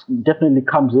Ross definitely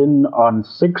comes in on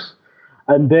six,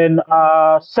 and then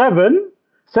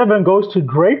seven goes to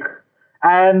Drake,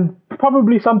 and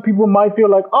probably some people might feel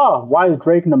like, oh, why is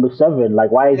Drake number seven?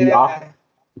 Like, why is he after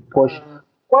Yeah. Push?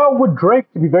 Well, with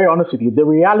Drake, to be very honest with you, the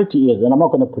reality is, and I'm not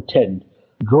going to pretend,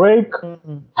 Drake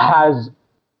has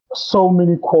so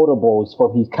many quotables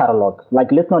from his catalog.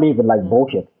 Like, let's not even like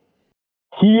bullshit.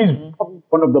 He is probably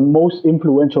one of the most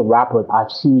influential rappers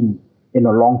I've seen in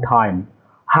a long time.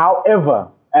 However,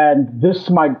 and this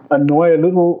might annoy a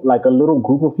little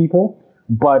group of people,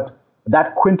 but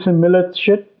that Quentin Miller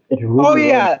shit, it Oh really, really,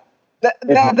 yeah.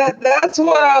 it, That's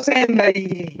what I was saying. That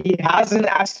he has an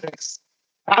asterisk.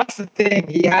 That's the thing.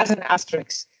 He has an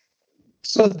asterisk.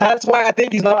 So that's why I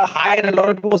think he's not high in a lot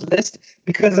of people's list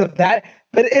because of that.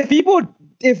 But if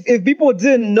people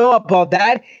didn't know about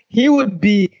that, he would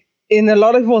be in a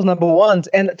lot of people's number ones.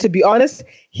 And to be honest,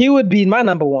 he would be in my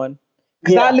number one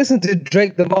because I yeah, listen to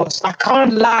Drake the most. I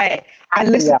can't lie. I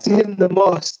listen yeah, to him the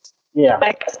most. yeah,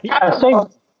 Like yeah. Same.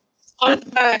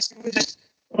 unmatched. Just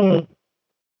mm,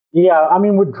 Yeah, I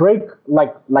mean with Drake,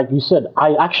 like you said,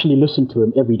 I actually listen to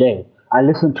him every day. I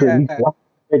listen to at least yeah. one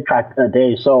Drake track a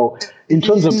day. So in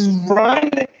terms of His run,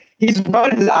 his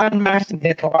run is unmatched in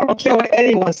hip hop. I don't care what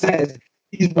anyone says.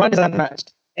 His run is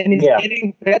unmatched, and he's yeah,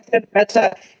 getting better and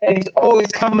better. And he's always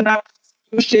coming up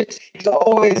with new shit. He's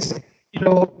always,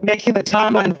 making the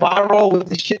timeline viral with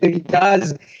the shit that he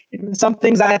does. Even some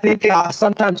things I think are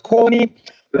sometimes corny,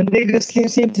 but niggas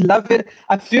seem to love it.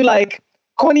 I feel like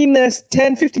corniness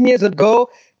 10, 15 years ago,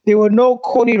 there were no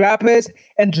corny rappers,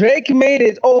 and Drake made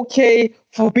it okay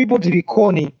for people to be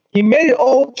corny. He made it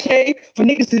okay for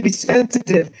niggas to be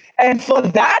sensitive. And for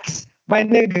that, my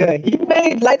nigga, he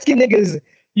made light skinned niggas,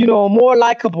 more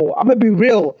likable. I'm gonna be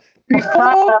real.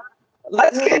 Before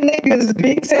light skinned niggas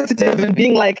being sensitive and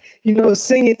being like,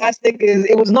 singing ass niggas,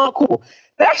 it was not cool.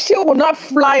 That shit would not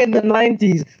fly in the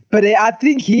 90s, but I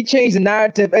think he changed the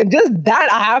narrative. And just that,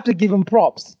 I have to give him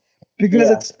props because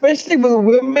yeah, especially with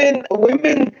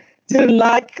women didn't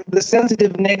like the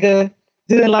sensitive nigga,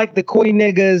 didn't like the corny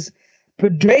niggas,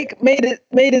 but Drake made it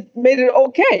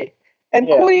okay. And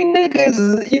yeah. corny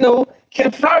niggas,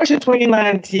 can flourish in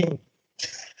 2019.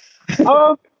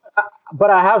 Um, but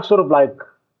I have sort of like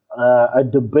a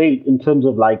debate in terms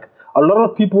of like a lot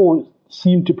of people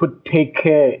seem to put Take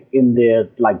Care in their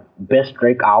like best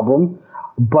Drake album,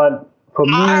 but for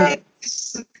me, I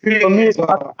disagree for me, as it's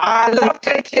not, well. I love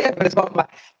Take Care, but it's not for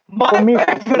my me,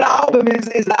 favorite album is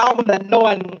the album that no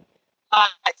one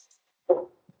likes.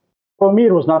 for me,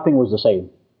 it was nothing was the same.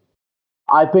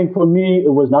 I think for me,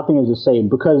 it was nothing is the same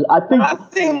because I think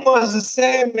Nothing was the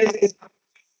same as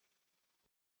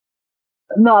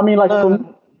no, I mean like for me,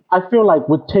 um, I feel like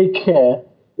with Take Care,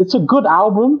 it's a good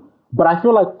album, but I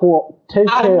feel like for Take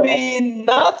I Care, mean,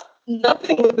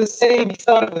 nothing was the same. He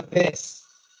started with this.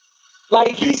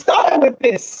 Like he started with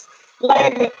this.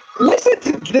 Like listen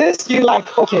to this. You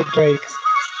like okay, Drake.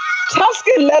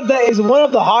 Tuscan Leather is one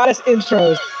of the hardest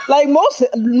intros. Like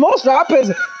most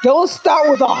rappers don't start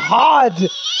with a hard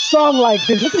song like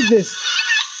this. Look at this.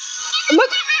 Look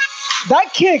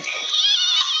that kick.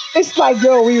 It's like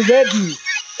yo, we ready.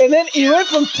 And then he went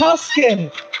from Tuscan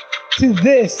to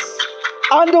this.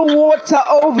 Underwater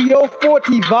over your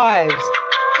 40 vibes.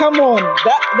 Come on,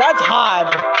 that's hard.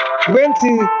 Went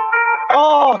to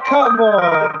oh come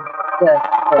on. yeah,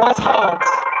 yeah, That's hard.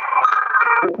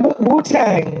 Wu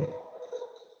Tang.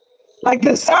 Like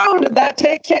the sound of that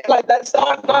take it, like that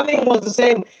sound, nothing was the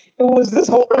same. It was this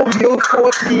whole OVO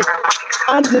 40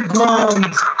 underground,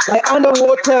 like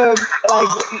underwater, like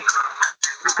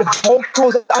the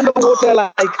vocals underwater,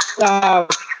 like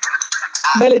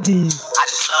Melodies. I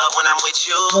just love when I'm with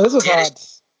you. No, this was hard.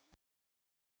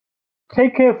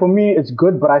 Take Care for me is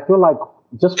good, but I feel like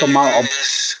just for my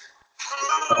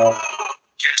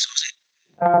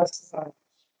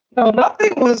No,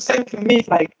 nothing was the same for me. It's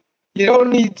like you don't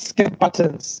need skip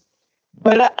buttons.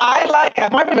 But I like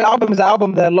my favorite album is an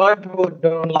album that a lot of people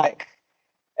don't like,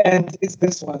 and it's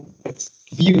this one. It's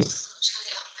Views.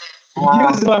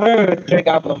 Views is my favorite Drake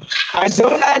album. I know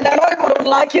people don't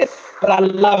like it, but I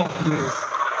love Views.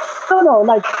 no,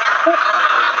 like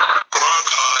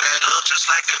Just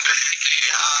like the baby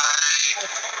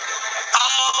I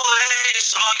always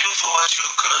saw you for what you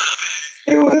could have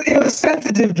been. It was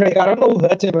sensitive Drake. I don't know who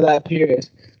hurt him in that period.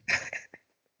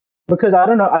 because I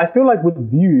don't know. I feel like with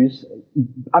Views,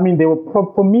 I mean, they were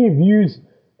for me Views.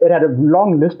 It had a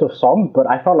long list of songs, but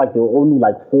I felt like there were only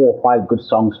like 4 or 5 good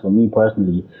songs for me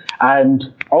personally. And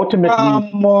ultimately,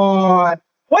 Come on.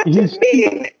 What do you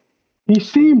mean? he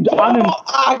seemed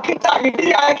I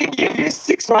can give you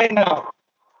 6 right now.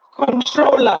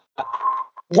 Controller.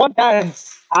 One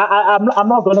dance. I'm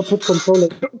not gonna put Controller.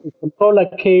 Controller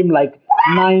came like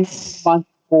 9 months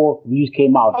before Views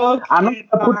came out. Okay, I'm not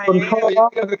gonna put fine. Controller.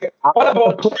 Okay. I'm What not gonna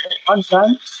about put One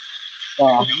Dance.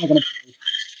 I'm not gonna.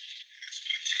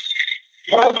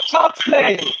 Child's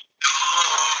Play?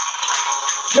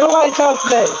 You know why Child's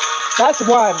Play? That's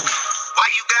one. Why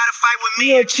you gotta fight with me?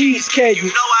 You're a cheesecake. You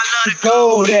know I love to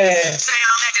Go there. Say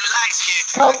I'm acting light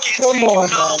skinned. Come on,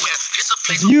 man. It's a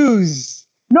place Views.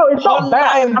 No, it's not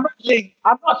bad. Online.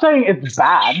 I'm not saying it's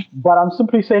bad, but I'm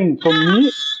simply saying for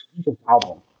me, it's an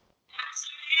album.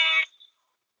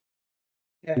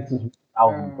 Yeah. It's an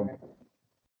album for me.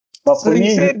 But So for you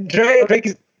me, said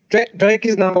Drake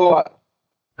is number what?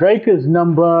 Drake is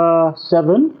number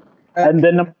 7. And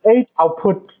then number 8, I'll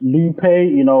put Lupe,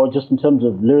 you know, just in terms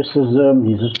of lyricism,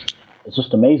 it's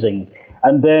just amazing.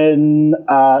 And then,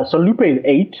 so Lupe is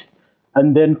 8.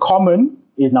 And then Common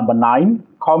is number 9.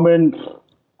 Common,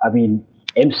 I mean,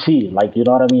 MC, like, you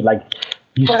know what I mean? Like,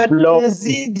 he's But slow. do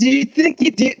you think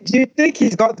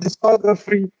he's got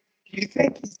discography? Do you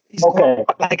think he's Okay.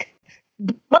 got, like,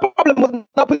 my problem with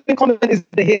not putting Common is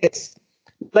the hits.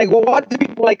 Like, well, what do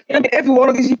people like? I mean, every one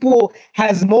of these people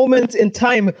has moments in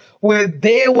time where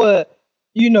they were,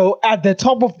 you know, at the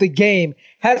top of the game.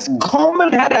 Has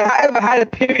Common ever had a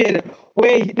period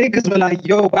where niggas were like,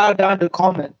 "Yo, bow down to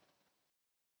Common"?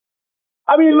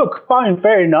 I mean, look, fine,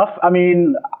 fair enough. I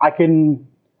mean, I can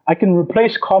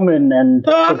replace Common and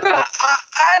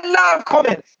I love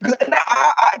Common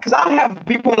because I have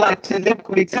people like Talib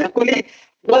Kweli. Talib Kweli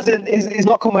is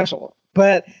not commercial,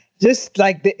 but just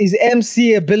like his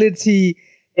MC ability,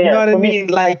 you know what I mean?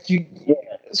 Like you. Yeah.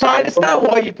 So I understand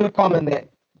why you put Common there.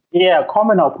 Yeah,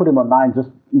 Common, I'll put him on 9 just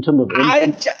in terms of.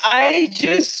 I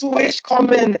just wish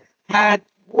Common had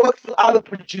worked with other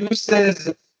producers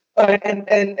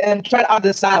and tried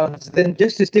other sounds than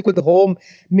just to stick with the home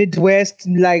Midwest.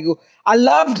 Like I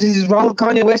loved his run with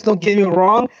Kanye West. Don't get me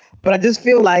wrong, but I just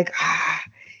feel like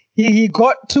he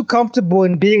got too comfortable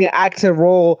in being an actor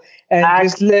role and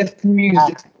just left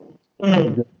music.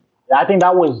 I think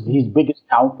that was his biggest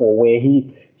downfall, where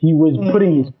he was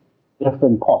putting his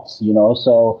different pots, you know.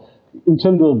 So in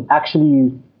terms of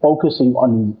actually focusing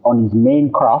on his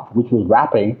main craft, which was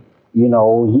rapping, you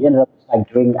know, he ended up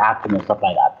like doing acting and stuff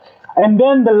like that. And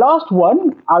then the last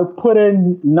one, I put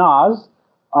in Nas.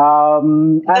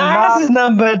 Nas is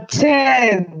number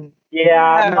 10.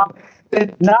 Yeah.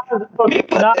 The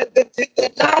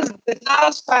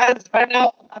Nas fans right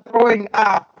now are throwing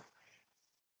up.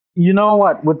 You know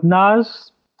what? With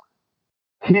Nas,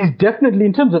 he's definitely,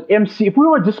 in terms of MC, if we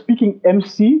were just speaking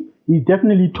MC, he's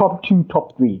definitely top 2,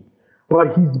 top 3.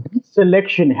 But his beat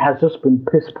selection has just been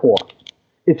piss poor.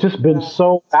 It's just been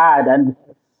so bad. And,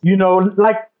 you know,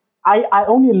 like, I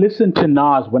only listen to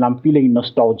Nas when I'm feeling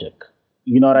nostalgic.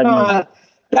 You know what I mean?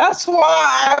 That's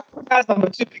why I put Nas number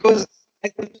 2, because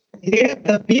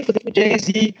the beef with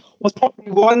Jay-Z was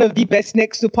probably one of the best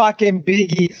next to Pac and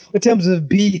Biggie in terms of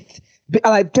beef.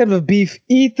 Like in terms of beef,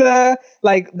 Ether,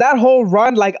 like that whole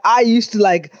run. Like I used to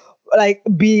like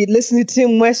be listening to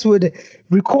Tim Westwood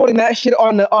recording that shit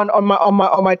on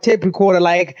my tape recorder.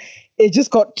 Like it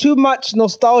just got too much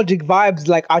nostalgic vibes.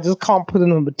 Like I just can't put it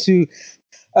number 2.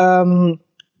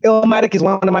 Illmatic is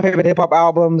one of my favorite hip hop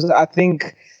albums. I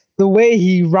think the way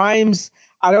he rhymes,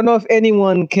 I don't know if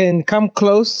anyone can come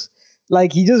close.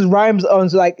 Like he just rhymes on,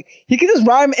 like he can just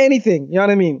rhyme anything. You know what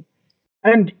I mean?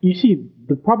 And you see,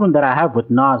 the problem that I have with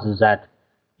Nas is that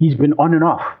he's been on and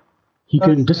off. He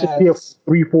can disappear for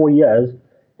 3-4 years,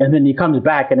 and then he comes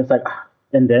back, and it's like,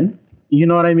 and then, you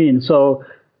know what I mean? So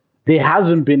there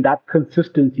hasn't been that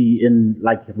consistency in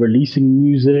like releasing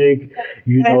music,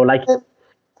 you know, like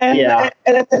Yeah,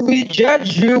 and we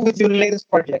judge you with your latest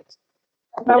project.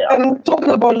 yeah, And we're talking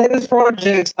about latest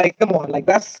projects. Like, come on, like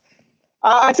that's.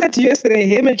 I said to you yesterday,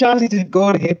 him and Chance need to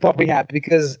go to hip hop rehab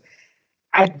because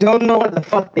I don't know what the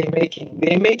fuck they're making.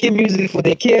 They're making music for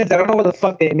their kids. I don't know what the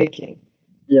fuck they're making.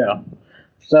 yeah.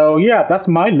 So yeah, that's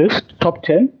my list, top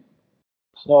 10.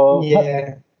 So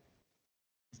Yeah.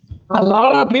 A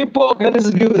lot of people are gonna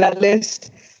disagree with that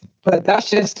list, but that's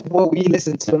just what we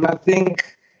listen to. And I think,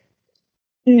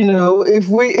 if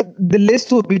the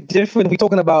list would be different. We're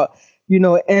talking about,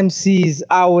 MCs.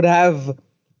 I would have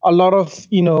a lot of,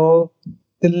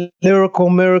 the lyrical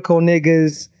miracle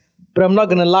niggas. But I'm not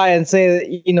gonna lie and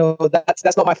say that,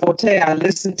 that's not my forte. I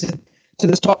listen to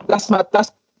this top. That's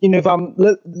if I'm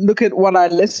look at what I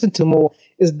listen to more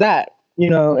is that,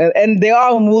 and there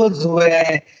are moods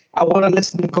where I want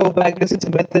to go back, listen to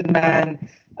Method Man,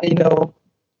 you know,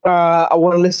 I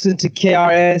want to listen to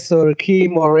KRS or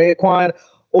Rakim or Raekwon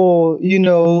or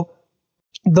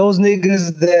those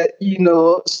niggas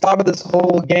that started this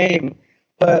whole game.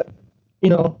 But you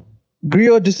know, agree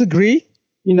or disagree,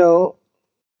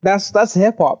 that's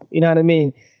hip hop. You know what I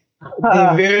mean? There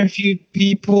are very few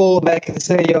people that can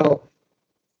say, "Yo,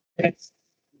 it's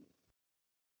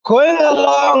going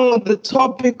along the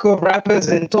topic of rappers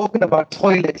and talking about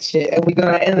toilet shit," and we're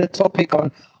gonna end the topic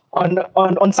on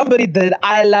somebody that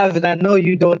I love and I know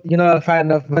you're not a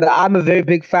fan of, but I'm a very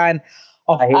big fan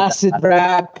of I hate acid that.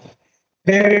 rap.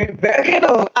 Very, very,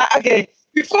 okay.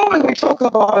 Before we talk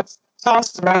about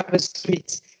fast rap and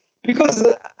streets, because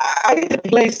I need to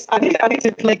play, I need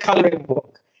to play coloring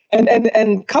book,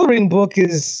 and coloring book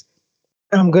is,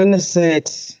 I'm gonna say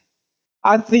it.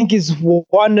 I think is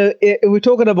one. We're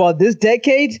talking about this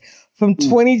decade from Mm.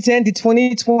 2010 to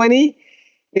 2020.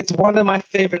 It's one of my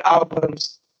favorite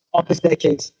albums of this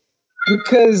decade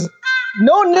because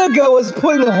no nigga was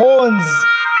putting horns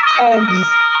and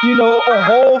a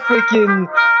whole freaking.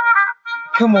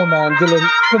 Come on, man, Dylan.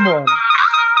 Come on.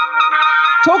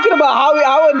 Talking about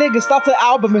how a nigga starts an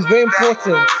album is very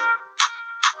important.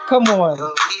 Come on.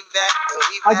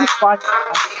 I just find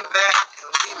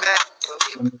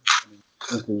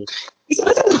Listen to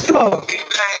the song.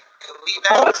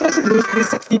 I want to listen to this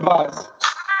 60 bars. This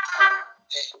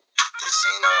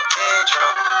ain't no intro,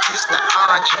 this the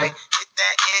Andre. Hit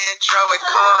that intro with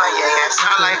Kanye, I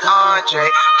sound like Andre.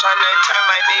 Tryna turn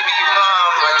my baby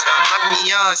mama to my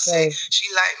Beyonce. She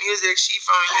like music, she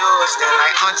from Houston,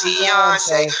 like Auntie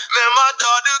Beyonce. Man, my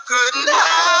daughter couldn't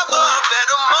have a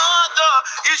better mother.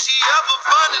 If she ever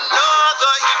find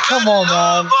another, you Come better on, man.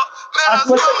 love her. Man, I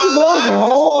But swear my Those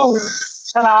hoes.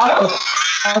 can I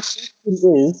ask you, my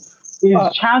question is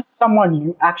Chance someone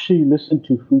you actually listen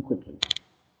to frequently?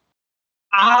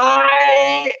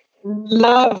 I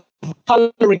love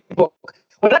coloring book.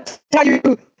 When I tell you,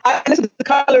 I listen to the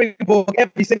coloring book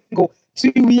every single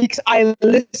 2 weeks. I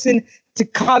listen to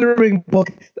coloring book.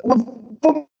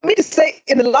 For me to say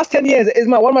in the last 10 years is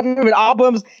one of my favorite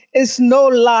albums, it's no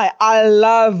lie. I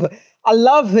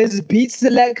love his beat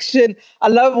selection. I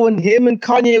love when him and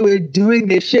Kanye were doing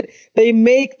their shit. They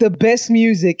make the best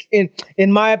music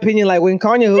in my opinion. Like when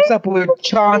Kanye hooks up with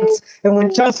Chance and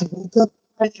when Chance hooks up,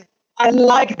 I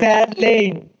like that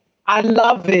lane. I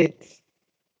love it.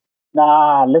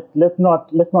 Nah, let's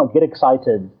not get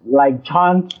excited. Like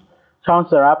Chance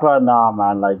the rapper, nah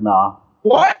man, like nah.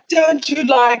 What don't you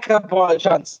like about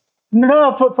Chance?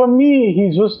 No, for me,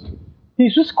 he's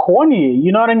just corny.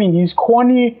 You know what I mean? He's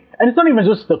corny, and it's not even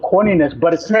just the corniness,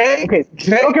 but it's okay.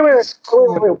 Drake. Okay, wait.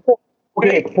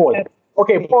 Okay, pause.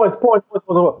 Okay,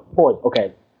 pause.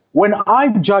 Okay, when I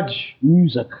judge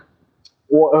music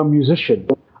or a musician,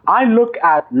 I look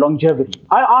at longevity.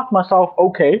 I ask myself,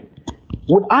 okay,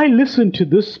 would I listen to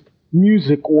this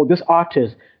music or this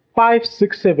artist 5,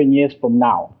 6, 7 years from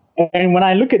now? And when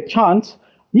I look at Chance,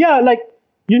 yeah, like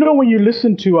when you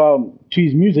listen to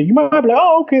his music, you might be like,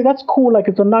 oh, okay, that's cool. Like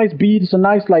it's a nice beat, it's a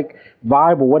nice like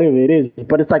vibe or whatever it is.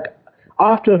 But it's like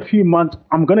after a few months,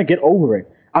 I'm gonna get over it.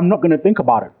 I'm not gonna think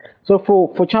about it. So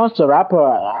for Chance the Rapper,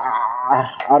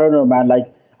 I don't know, man. Like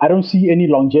I don't see any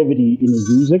longevity in his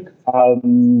music.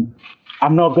 I'm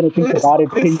not gonna think about it.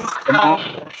 His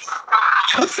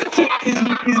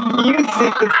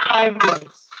music is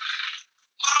timeless.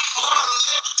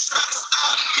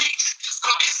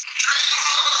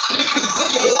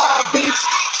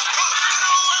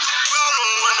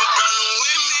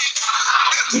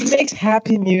 He makes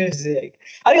happy music.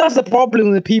 I think that's the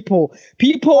problem with people.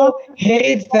 People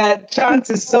hate that Chance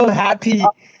is so happy.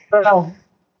 I'll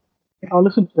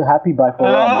listen to Happy by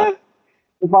Pharrell. Uh,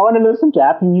 If I want to listen to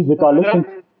happy music,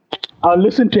 I'll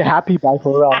listen to Happy by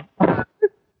Pharrell.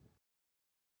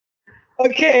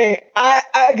 Okay, I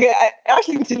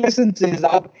actually need to listen to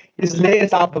his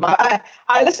latest album. I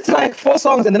listened to like 4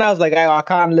 songs and then I was like, I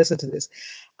can't listen to this.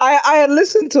 I had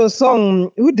listened to a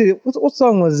song. Who did it? What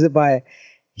song was it by?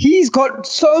 He's got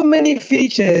so many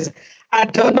features. I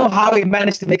don't know how he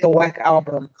managed to make a whack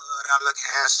album. Good, I look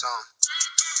handsome.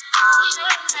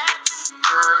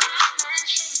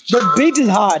 The beat is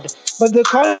hard, but the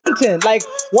content, like,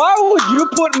 why would you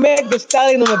put Meg the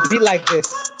Stallion on a beat like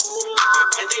this?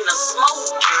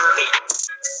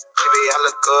 Baby, I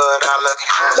look good, I look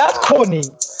That's handsome. corny.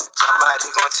 Somebody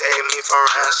gonna take me for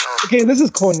ransom. Okay, this is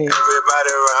corny.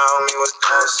 Everybody around me was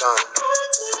dancing.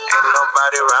 Ain't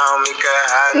nobody around me could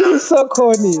hide This none. is so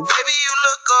corny. Baby, you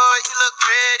look good, you look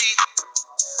pretty.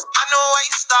 I know why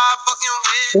you start fucking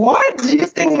with Why do you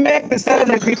think Meg the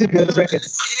Stallion agreed to be on this record? me.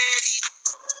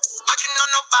 But you know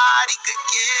nobody could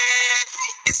get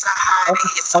it. It's a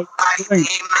hottie, it's a body, we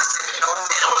ain't missing no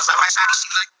middle. So my shawty, she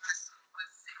like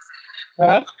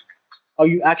Huh? Are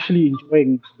you actually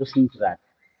enjoying listening to that?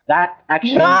 That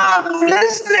actually, No, I'm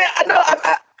listening.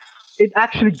 it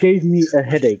actually gave me a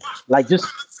headache. Like just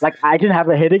like I didn't have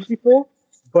a headache before,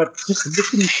 but just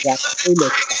listening to that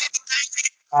playlist stuff.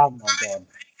 Oh my god.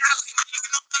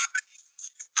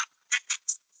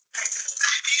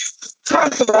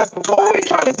 Trying to rap. What are we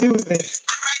trying to do with this?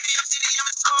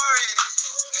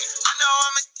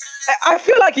 I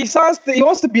feel like he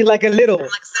wants to be like a little. bad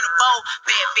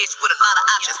bitch with a lot of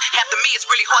options. After me, it's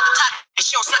really hard to talk.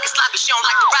 She don't suck it sloppy. She don't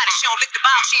like to ride it. She don't lick the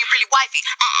ball. She ain't really wifey.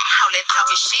 How that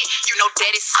talking shit? You know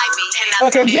daddy sight me. And I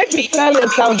Okay, Meg the Stallion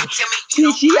sounds.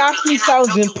 She actually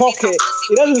sounds in pocket.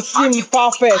 It doesn't seem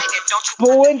far fetched.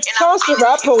 But when Chance the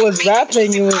Rapper was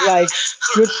rapping, it was like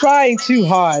you're trying too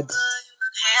hard.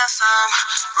 handsome,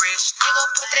 rich nigga,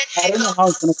 put that I don't know how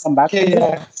it's gonna come back from Okay,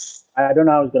 this. yeah. I don't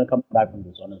know how it's gonna come back from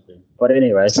this, honestly. But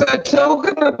anyway, So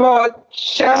talking about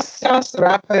Chance the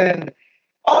Rapper,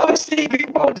 obviously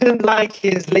people didn't like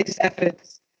his latest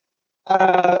efforts.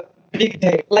 Big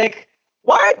Day. Like,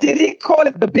 why did he call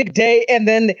it the Big Day and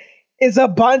then it's a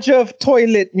bunch of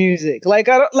toilet music? Like,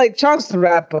 I don't like Chance the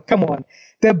Rapper. Come on,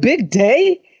 the Big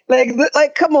Day. Like,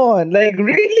 come on, like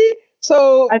really?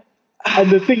 So, and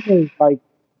the thing is, like,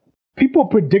 people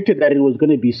predicted that it was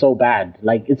gonna be so bad.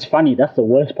 Like, it's funny. That's the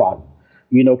worst part.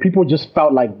 You know, people just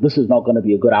felt like this is not gonna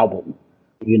be a good album.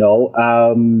 You know,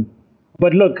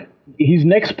 but look, his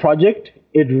next project,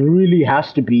 it really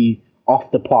has to be off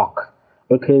the park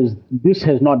because this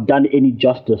has not done any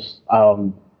justice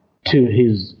to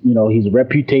his, you know, his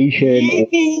reputation. he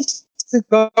needs to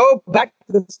go back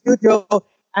to the studio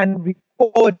and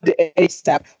record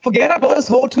ASAP. Forget about this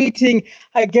whole tweeting.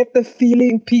 I get the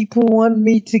feeling people want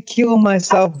me to kill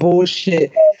myself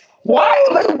bullshit. Why?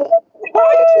 Like, why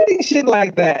are you tweeting shit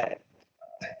like that?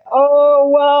 Oh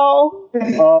well.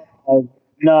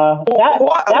 Nah. Why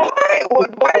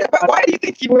do you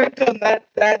think he went on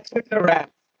that Twitter rap?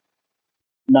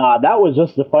 Nah, that was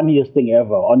just the funniest thing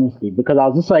ever, honestly, because I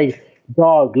was just like,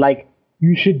 dog, like,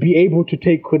 you should be able to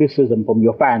take criticism from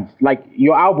your fans. Like,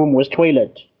 your album was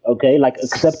toilet, okay? Like,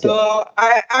 accept it. So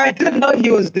I didn't know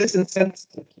he was this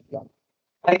insensitive.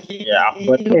 Like Yeah,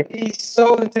 but he's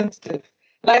so insensitive.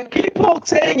 Like people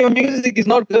saying your music is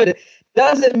not good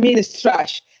doesn't mean it's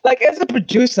trash. Like as a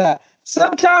producer,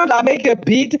 sometimes I make a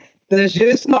beat that's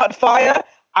just not fire.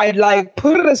 I like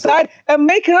put it aside and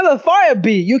make another fire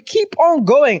beat. You keep on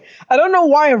going. I don't know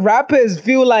why rappers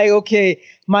feel like okay,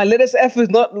 my latest effort is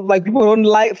not like people don't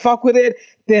like fuck with it.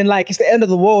 Then like it's the end of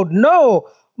the world. No,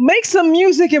 make some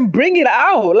music and bring it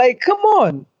out. Like come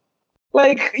on.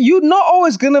 Like you're not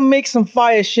always gonna make some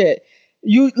fire shit.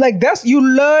 You like that's you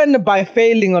learn by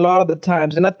failing a lot of the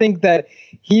times, and I think that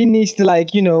he needs to like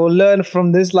learn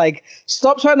from this. Like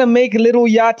stop trying to make little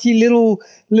yachty, little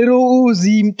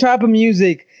Uzi type of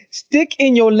music. Stick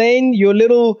in your lane, your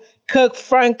little Kirk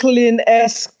Franklin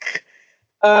esque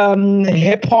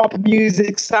hip hop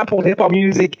music, sample hip hop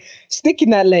music. Stick in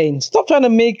that lane. Stop trying to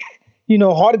make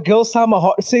hot girl summer,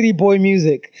 hot city boy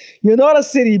music. You're not a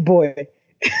city boy.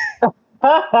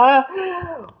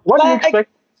 what do you expect?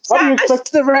 What do you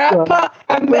expect? The rapper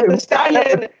and Meg the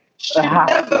Stallion should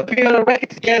never be on a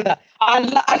record together. I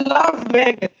love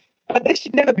Meg, but they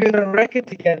should never be on a record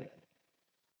together.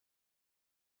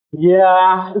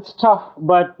 Yeah, it's tough,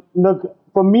 but look,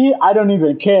 for me, I don't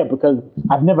even care because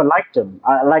I've never liked him.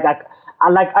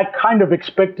 I kind of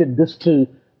expected this to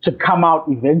come out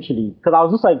eventually because I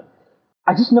was just like,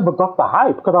 I just never got the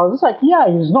hype because I was just like, yeah,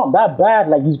 he's not that bad.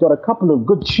 Like he's got a couple of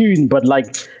good tunes, but like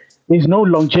there's no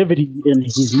longevity in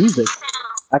his music.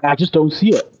 Like I just don't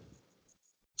see it.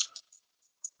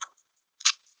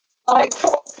 Like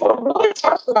for really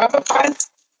tough rapper fans,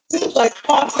 this is like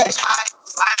perfect.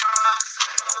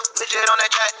 Midget on the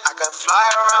jet, I could fly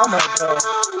Oh around. my god.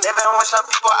 Living with some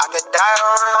people, I could die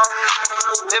around.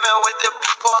 Living with the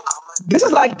people, This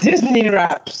is like Disney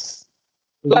raps.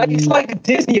 Like it's like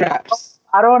Disney raps.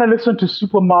 I don't want to listen to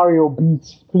Super Mario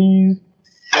beats, please.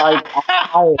 Like,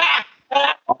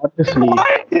 honestly.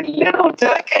 Why did Little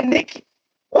Dirk and Nicki?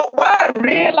 What I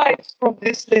realized from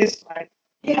this list, like,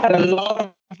 he had a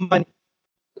lot of money.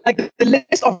 Like the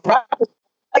list of rappers,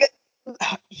 like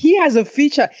he has a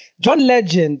feature. John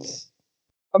Legend,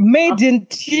 Made in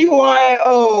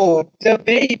TYO, The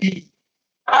Baby,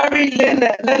 Ari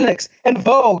Lennox, and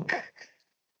Vogue.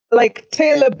 Like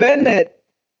Taylor Bennett,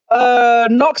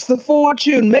 Knox the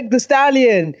Fortune, Meg the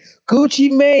Stallion,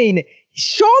 Gucci Mane,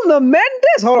 Shawn the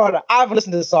Mendes. Hold on, I haven't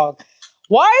listened to the song.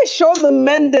 Why is Shawn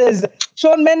Mendes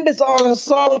on a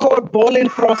song called Bowling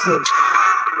Frosted?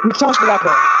 We Chance the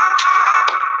Rapper.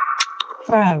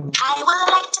 Fam.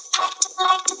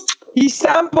 He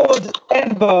sampled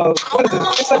Edinburgh. What is it?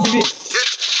 SWV.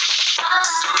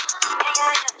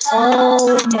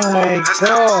 Oh my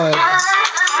god.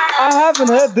 I haven't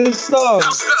heard this song.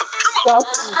 What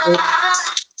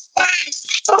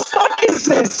the fuck is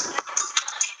this?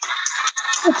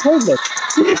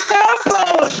 He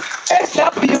sampled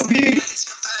SWV.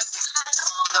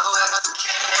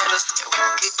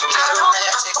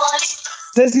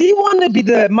 Does he want to be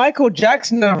the Michael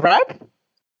Jackson of rap?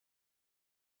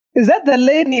 Is that the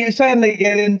lane you're trying to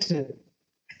get into?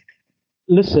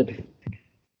 Listen,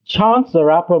 Chance the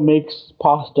Rapper makes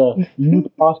youth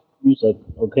pastor music,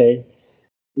 okay?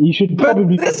 You should But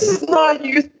probably this is not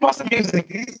youth pastor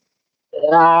music.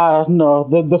 no,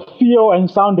 the feel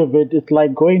and sound of it is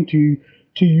like going to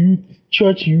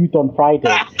church youth on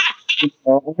Friday.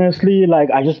 Honestly, like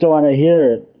I just don't want to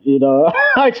hear it.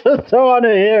 I just don't want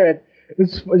to hear it.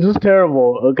 It's just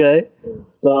terrible. Okay,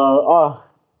 so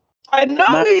I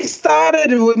know he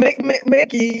started with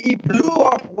he blew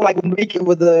up like make it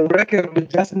with the record with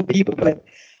Justin Bieber, but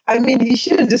I mean he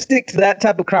shouldn't just stick to that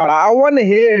type of crowd. I want to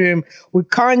hear him with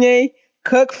Kanye,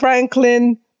 Kirk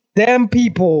Franklin, them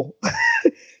people.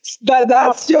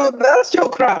 that's your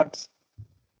crowd.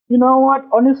 you know what?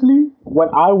 Honestly, what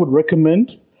I would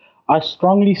recommend, I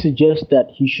strongly suggest that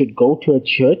he should go to a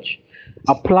church,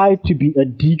 apply to be a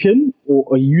deacon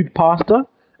or a youth pastor,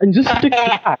 and just stick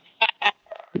to that.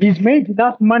 He's made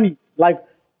enough money. Like,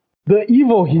 the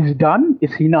evil he's done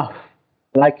is enough.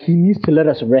 Like, he needs to let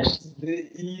us rest. The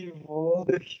evil.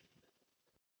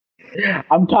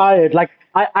 I'm tired. Like,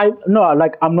 no,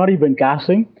 like, I'm not even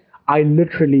gassing. I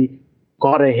literally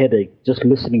got a headache just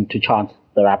listening to Chance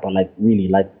the Rapper. Like, really,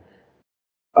 like,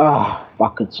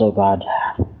 fuck, it's so bad.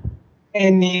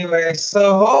 Anyway,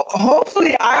 so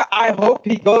hopefully, I hope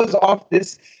he goes off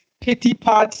this pity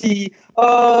party.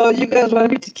 Oh, you guys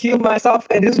want me to kill myself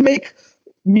and just make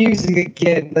music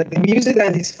again. Like the music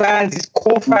that his fans, his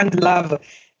core fans love.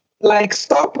 Like,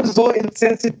 stop with so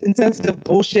insensitive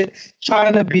bullshit.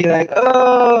 Trying to be like,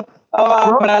 but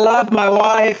I love my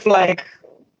wife. Like,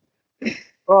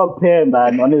 Oh, pair,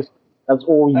 man. Honest, that's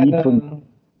all we need from.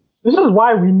 This is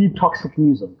why we need toxic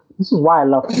music. This is why I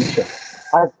love Future.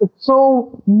 It's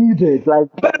so needed. Like,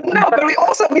 but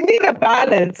we need a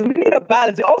balance. We need a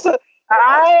balance. We also,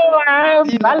 I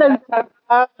am balance.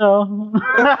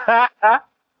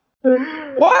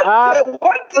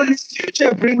 what does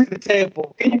Future bring to the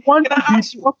table? We want to be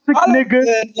toxic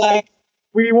niggas. Like,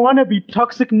 we want to be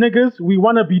toxic niggas. We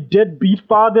want to be deadbeat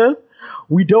fathers.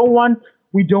 We don't want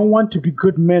to be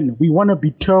good men. We want to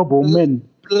be terrible men.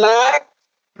 Black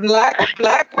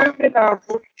women are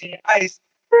ruining their eyes.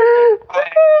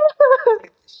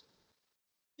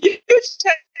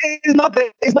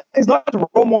 It's not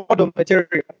role model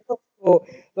material. So,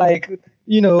 like,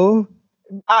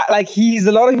 like he's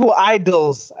a lot of people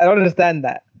idols. I don't understand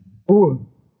that. Ooh.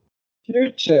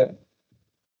 Future.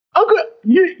 Okay,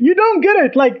 you don't get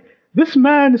it. Like, this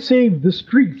man saved the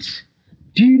streets.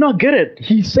 Do you not get it?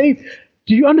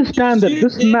 Do you understand that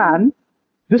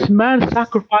this man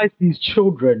sacrificed these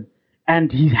children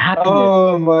and his happiness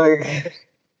Oh my God.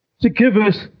 to give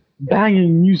us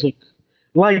banging music?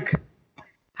 Like,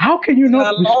 how can you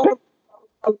not respect?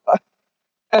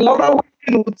 A lot of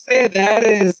women would say that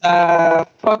is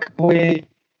fuckboy.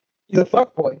 He's a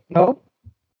fuckboy, no?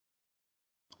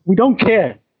 We don't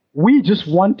care. We just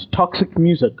want toxic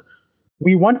music.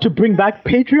 We want to bring back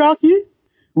patriarchy.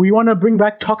 We want to bring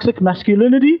back toxic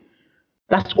masculinity.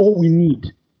 That's all we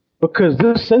need. Because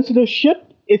this sensitive shit,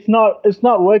 it's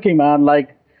not working, man.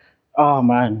 Like, oh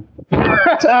man.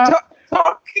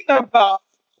 Talking about,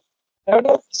 I don't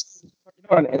know if this is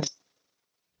honest,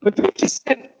 but we just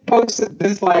posted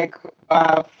this like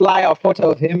flyer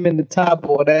photo of him in the tub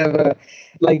or whatever,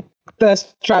 like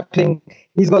thirst trapping.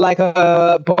 He's got like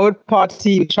a boat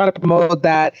party trying to promote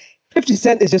that. 50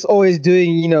 Cent is just always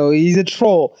doing, he's a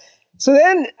troll. So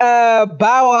then Bow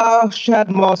Wow Shad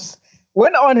Moss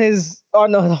went on his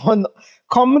on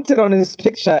commented on his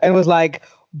picture and was like,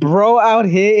 bro out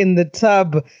here in the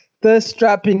tub, thirst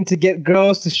trapping to get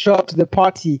girls to show up to the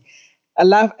party. I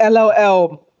laugh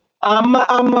LOL.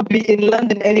 I'ma be in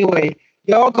London anyway.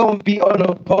 Y'all gonna be on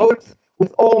a boat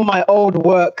with all my old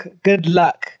work. Good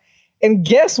luck. And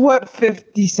guess what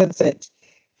 50 Cent said?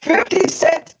 50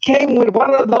 Cent came with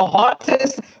one of the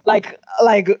hottest, like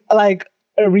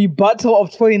a rebuttal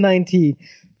of 2019.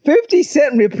 50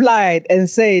 Cent replied and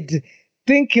said,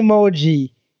 think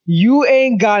emoji. You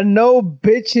ain't got no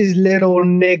bitches, little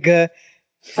nigga.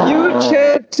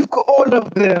 Future took all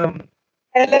of them.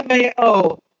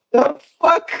 LMAO. The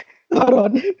fuck? Hold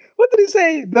on. What did he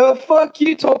say? The fuck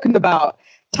you talking about?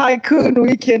 Tycoon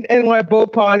Weekend, NY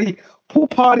Boat Party, Pool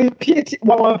Party, PT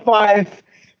 115,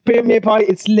 Premier Party,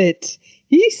 it's lit.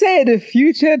 He said the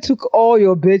Future took all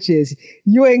your bitches.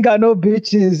 You ain't got no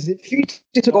bitches. Future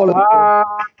took all of them.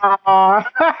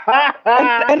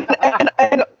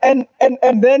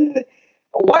 And then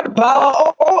what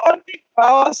all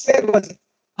Bow said was,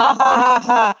 ha ha ha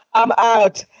ha, I'm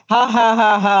out. Ha ha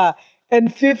ha ha.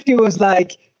 And 50 was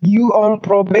like, you on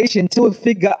probation to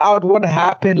figure out what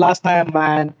happened last time,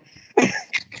 man. You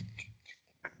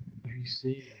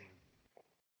see.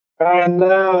 I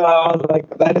know. I was like,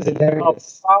 that is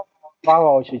hilarious. Bow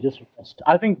Wow should just.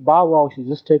 I think Bow Wow should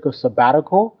just take a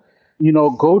sabbatical.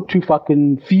 Go to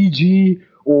fucking Fiji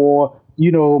or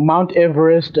Mount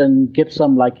Everest and get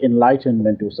some like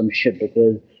enlightenment or some shit,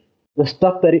 because the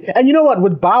stuff that and you know what,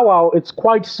 with Bow Wow it's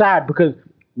quite sad, because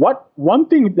one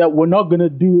thing that we're not gonna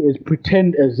do is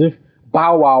pretend as if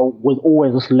Bow Wow was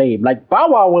always a slave. Like Bow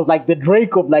Wow was like the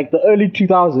Drake of like the early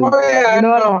 2000s. Oh yeah, you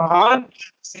know.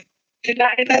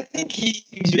 And I think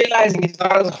he's realizing he's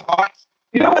not as hot.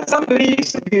 You know when somebody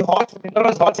used to be hot, they're not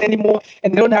as hot anymore,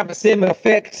 and they don't have the same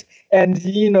effect. And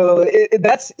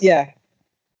that's yeah.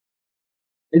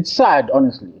 It's sad,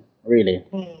 honestly. Really,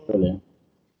 really.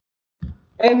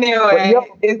 Anyway,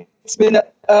 it's been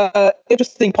an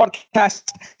interesting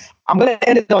podcast. I'm gonna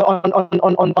end it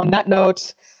on that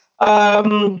note.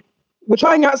 We're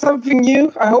trying out something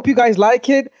new. I hope you guys like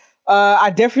it. I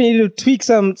definitely need to tweak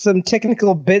some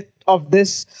technical bit of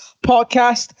this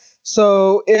podcast.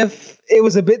 So if it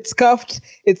was a bit scuffed,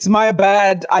 it's my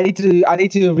bad. I need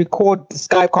to record the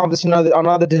Skype conversation on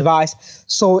another device,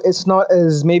 so it's not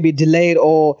as maybe delayed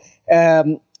or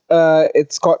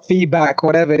it's got feedback,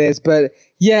 whatever it is. But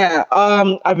yeah,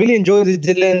 I really enjoyed this,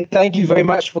 Dylan. Thank you very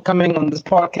much for coming on this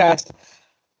podcast.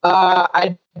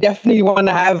 I definitely want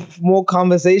to have more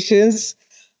conversations.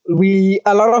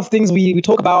 A lot of things we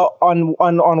talk about on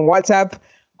WhatsApp.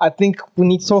 I think we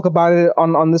need to talk about it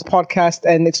on this podcast,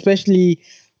 and especially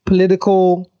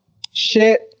political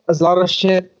shit. There's a lot of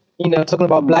shit, talking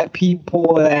about black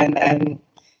people and a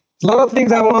lot of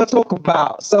things I want to talk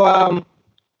about. So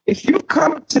if you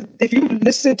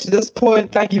listen to this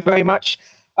point, thank you very much.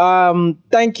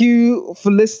 Thank you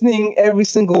for listening every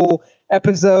single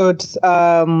episode.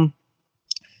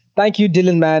 Thank you,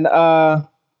 Dylan, man.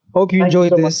 Hope you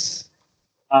enjoyed this.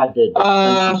 I did.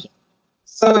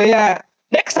 So yeah,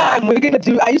 next time we're gonna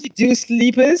do. I usually do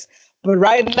sleepers, but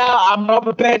right now I'm not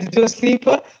prepared to do a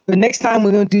sleeper. But next time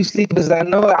we're gonna do sleepers. I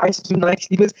know I used to do night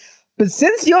sleepers, but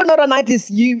since you're not a 90s,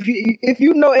 if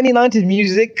you know any 90s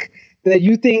music that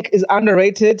you think is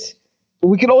underrated,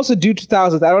 we can also do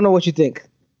 2000s. I don't know what you think.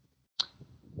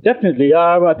 Definitely.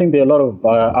 I think there are a lot of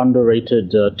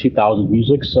underrated 2000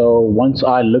 music. So once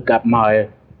I look at my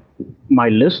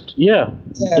list, definitely. Yeah,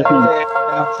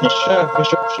 for sure.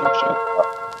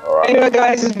 All right. Anyway,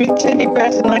 guys, it's been Timmy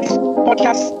Best 90s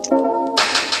podcast.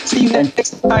 See you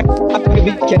next time. Have a good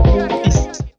weekend. Peace.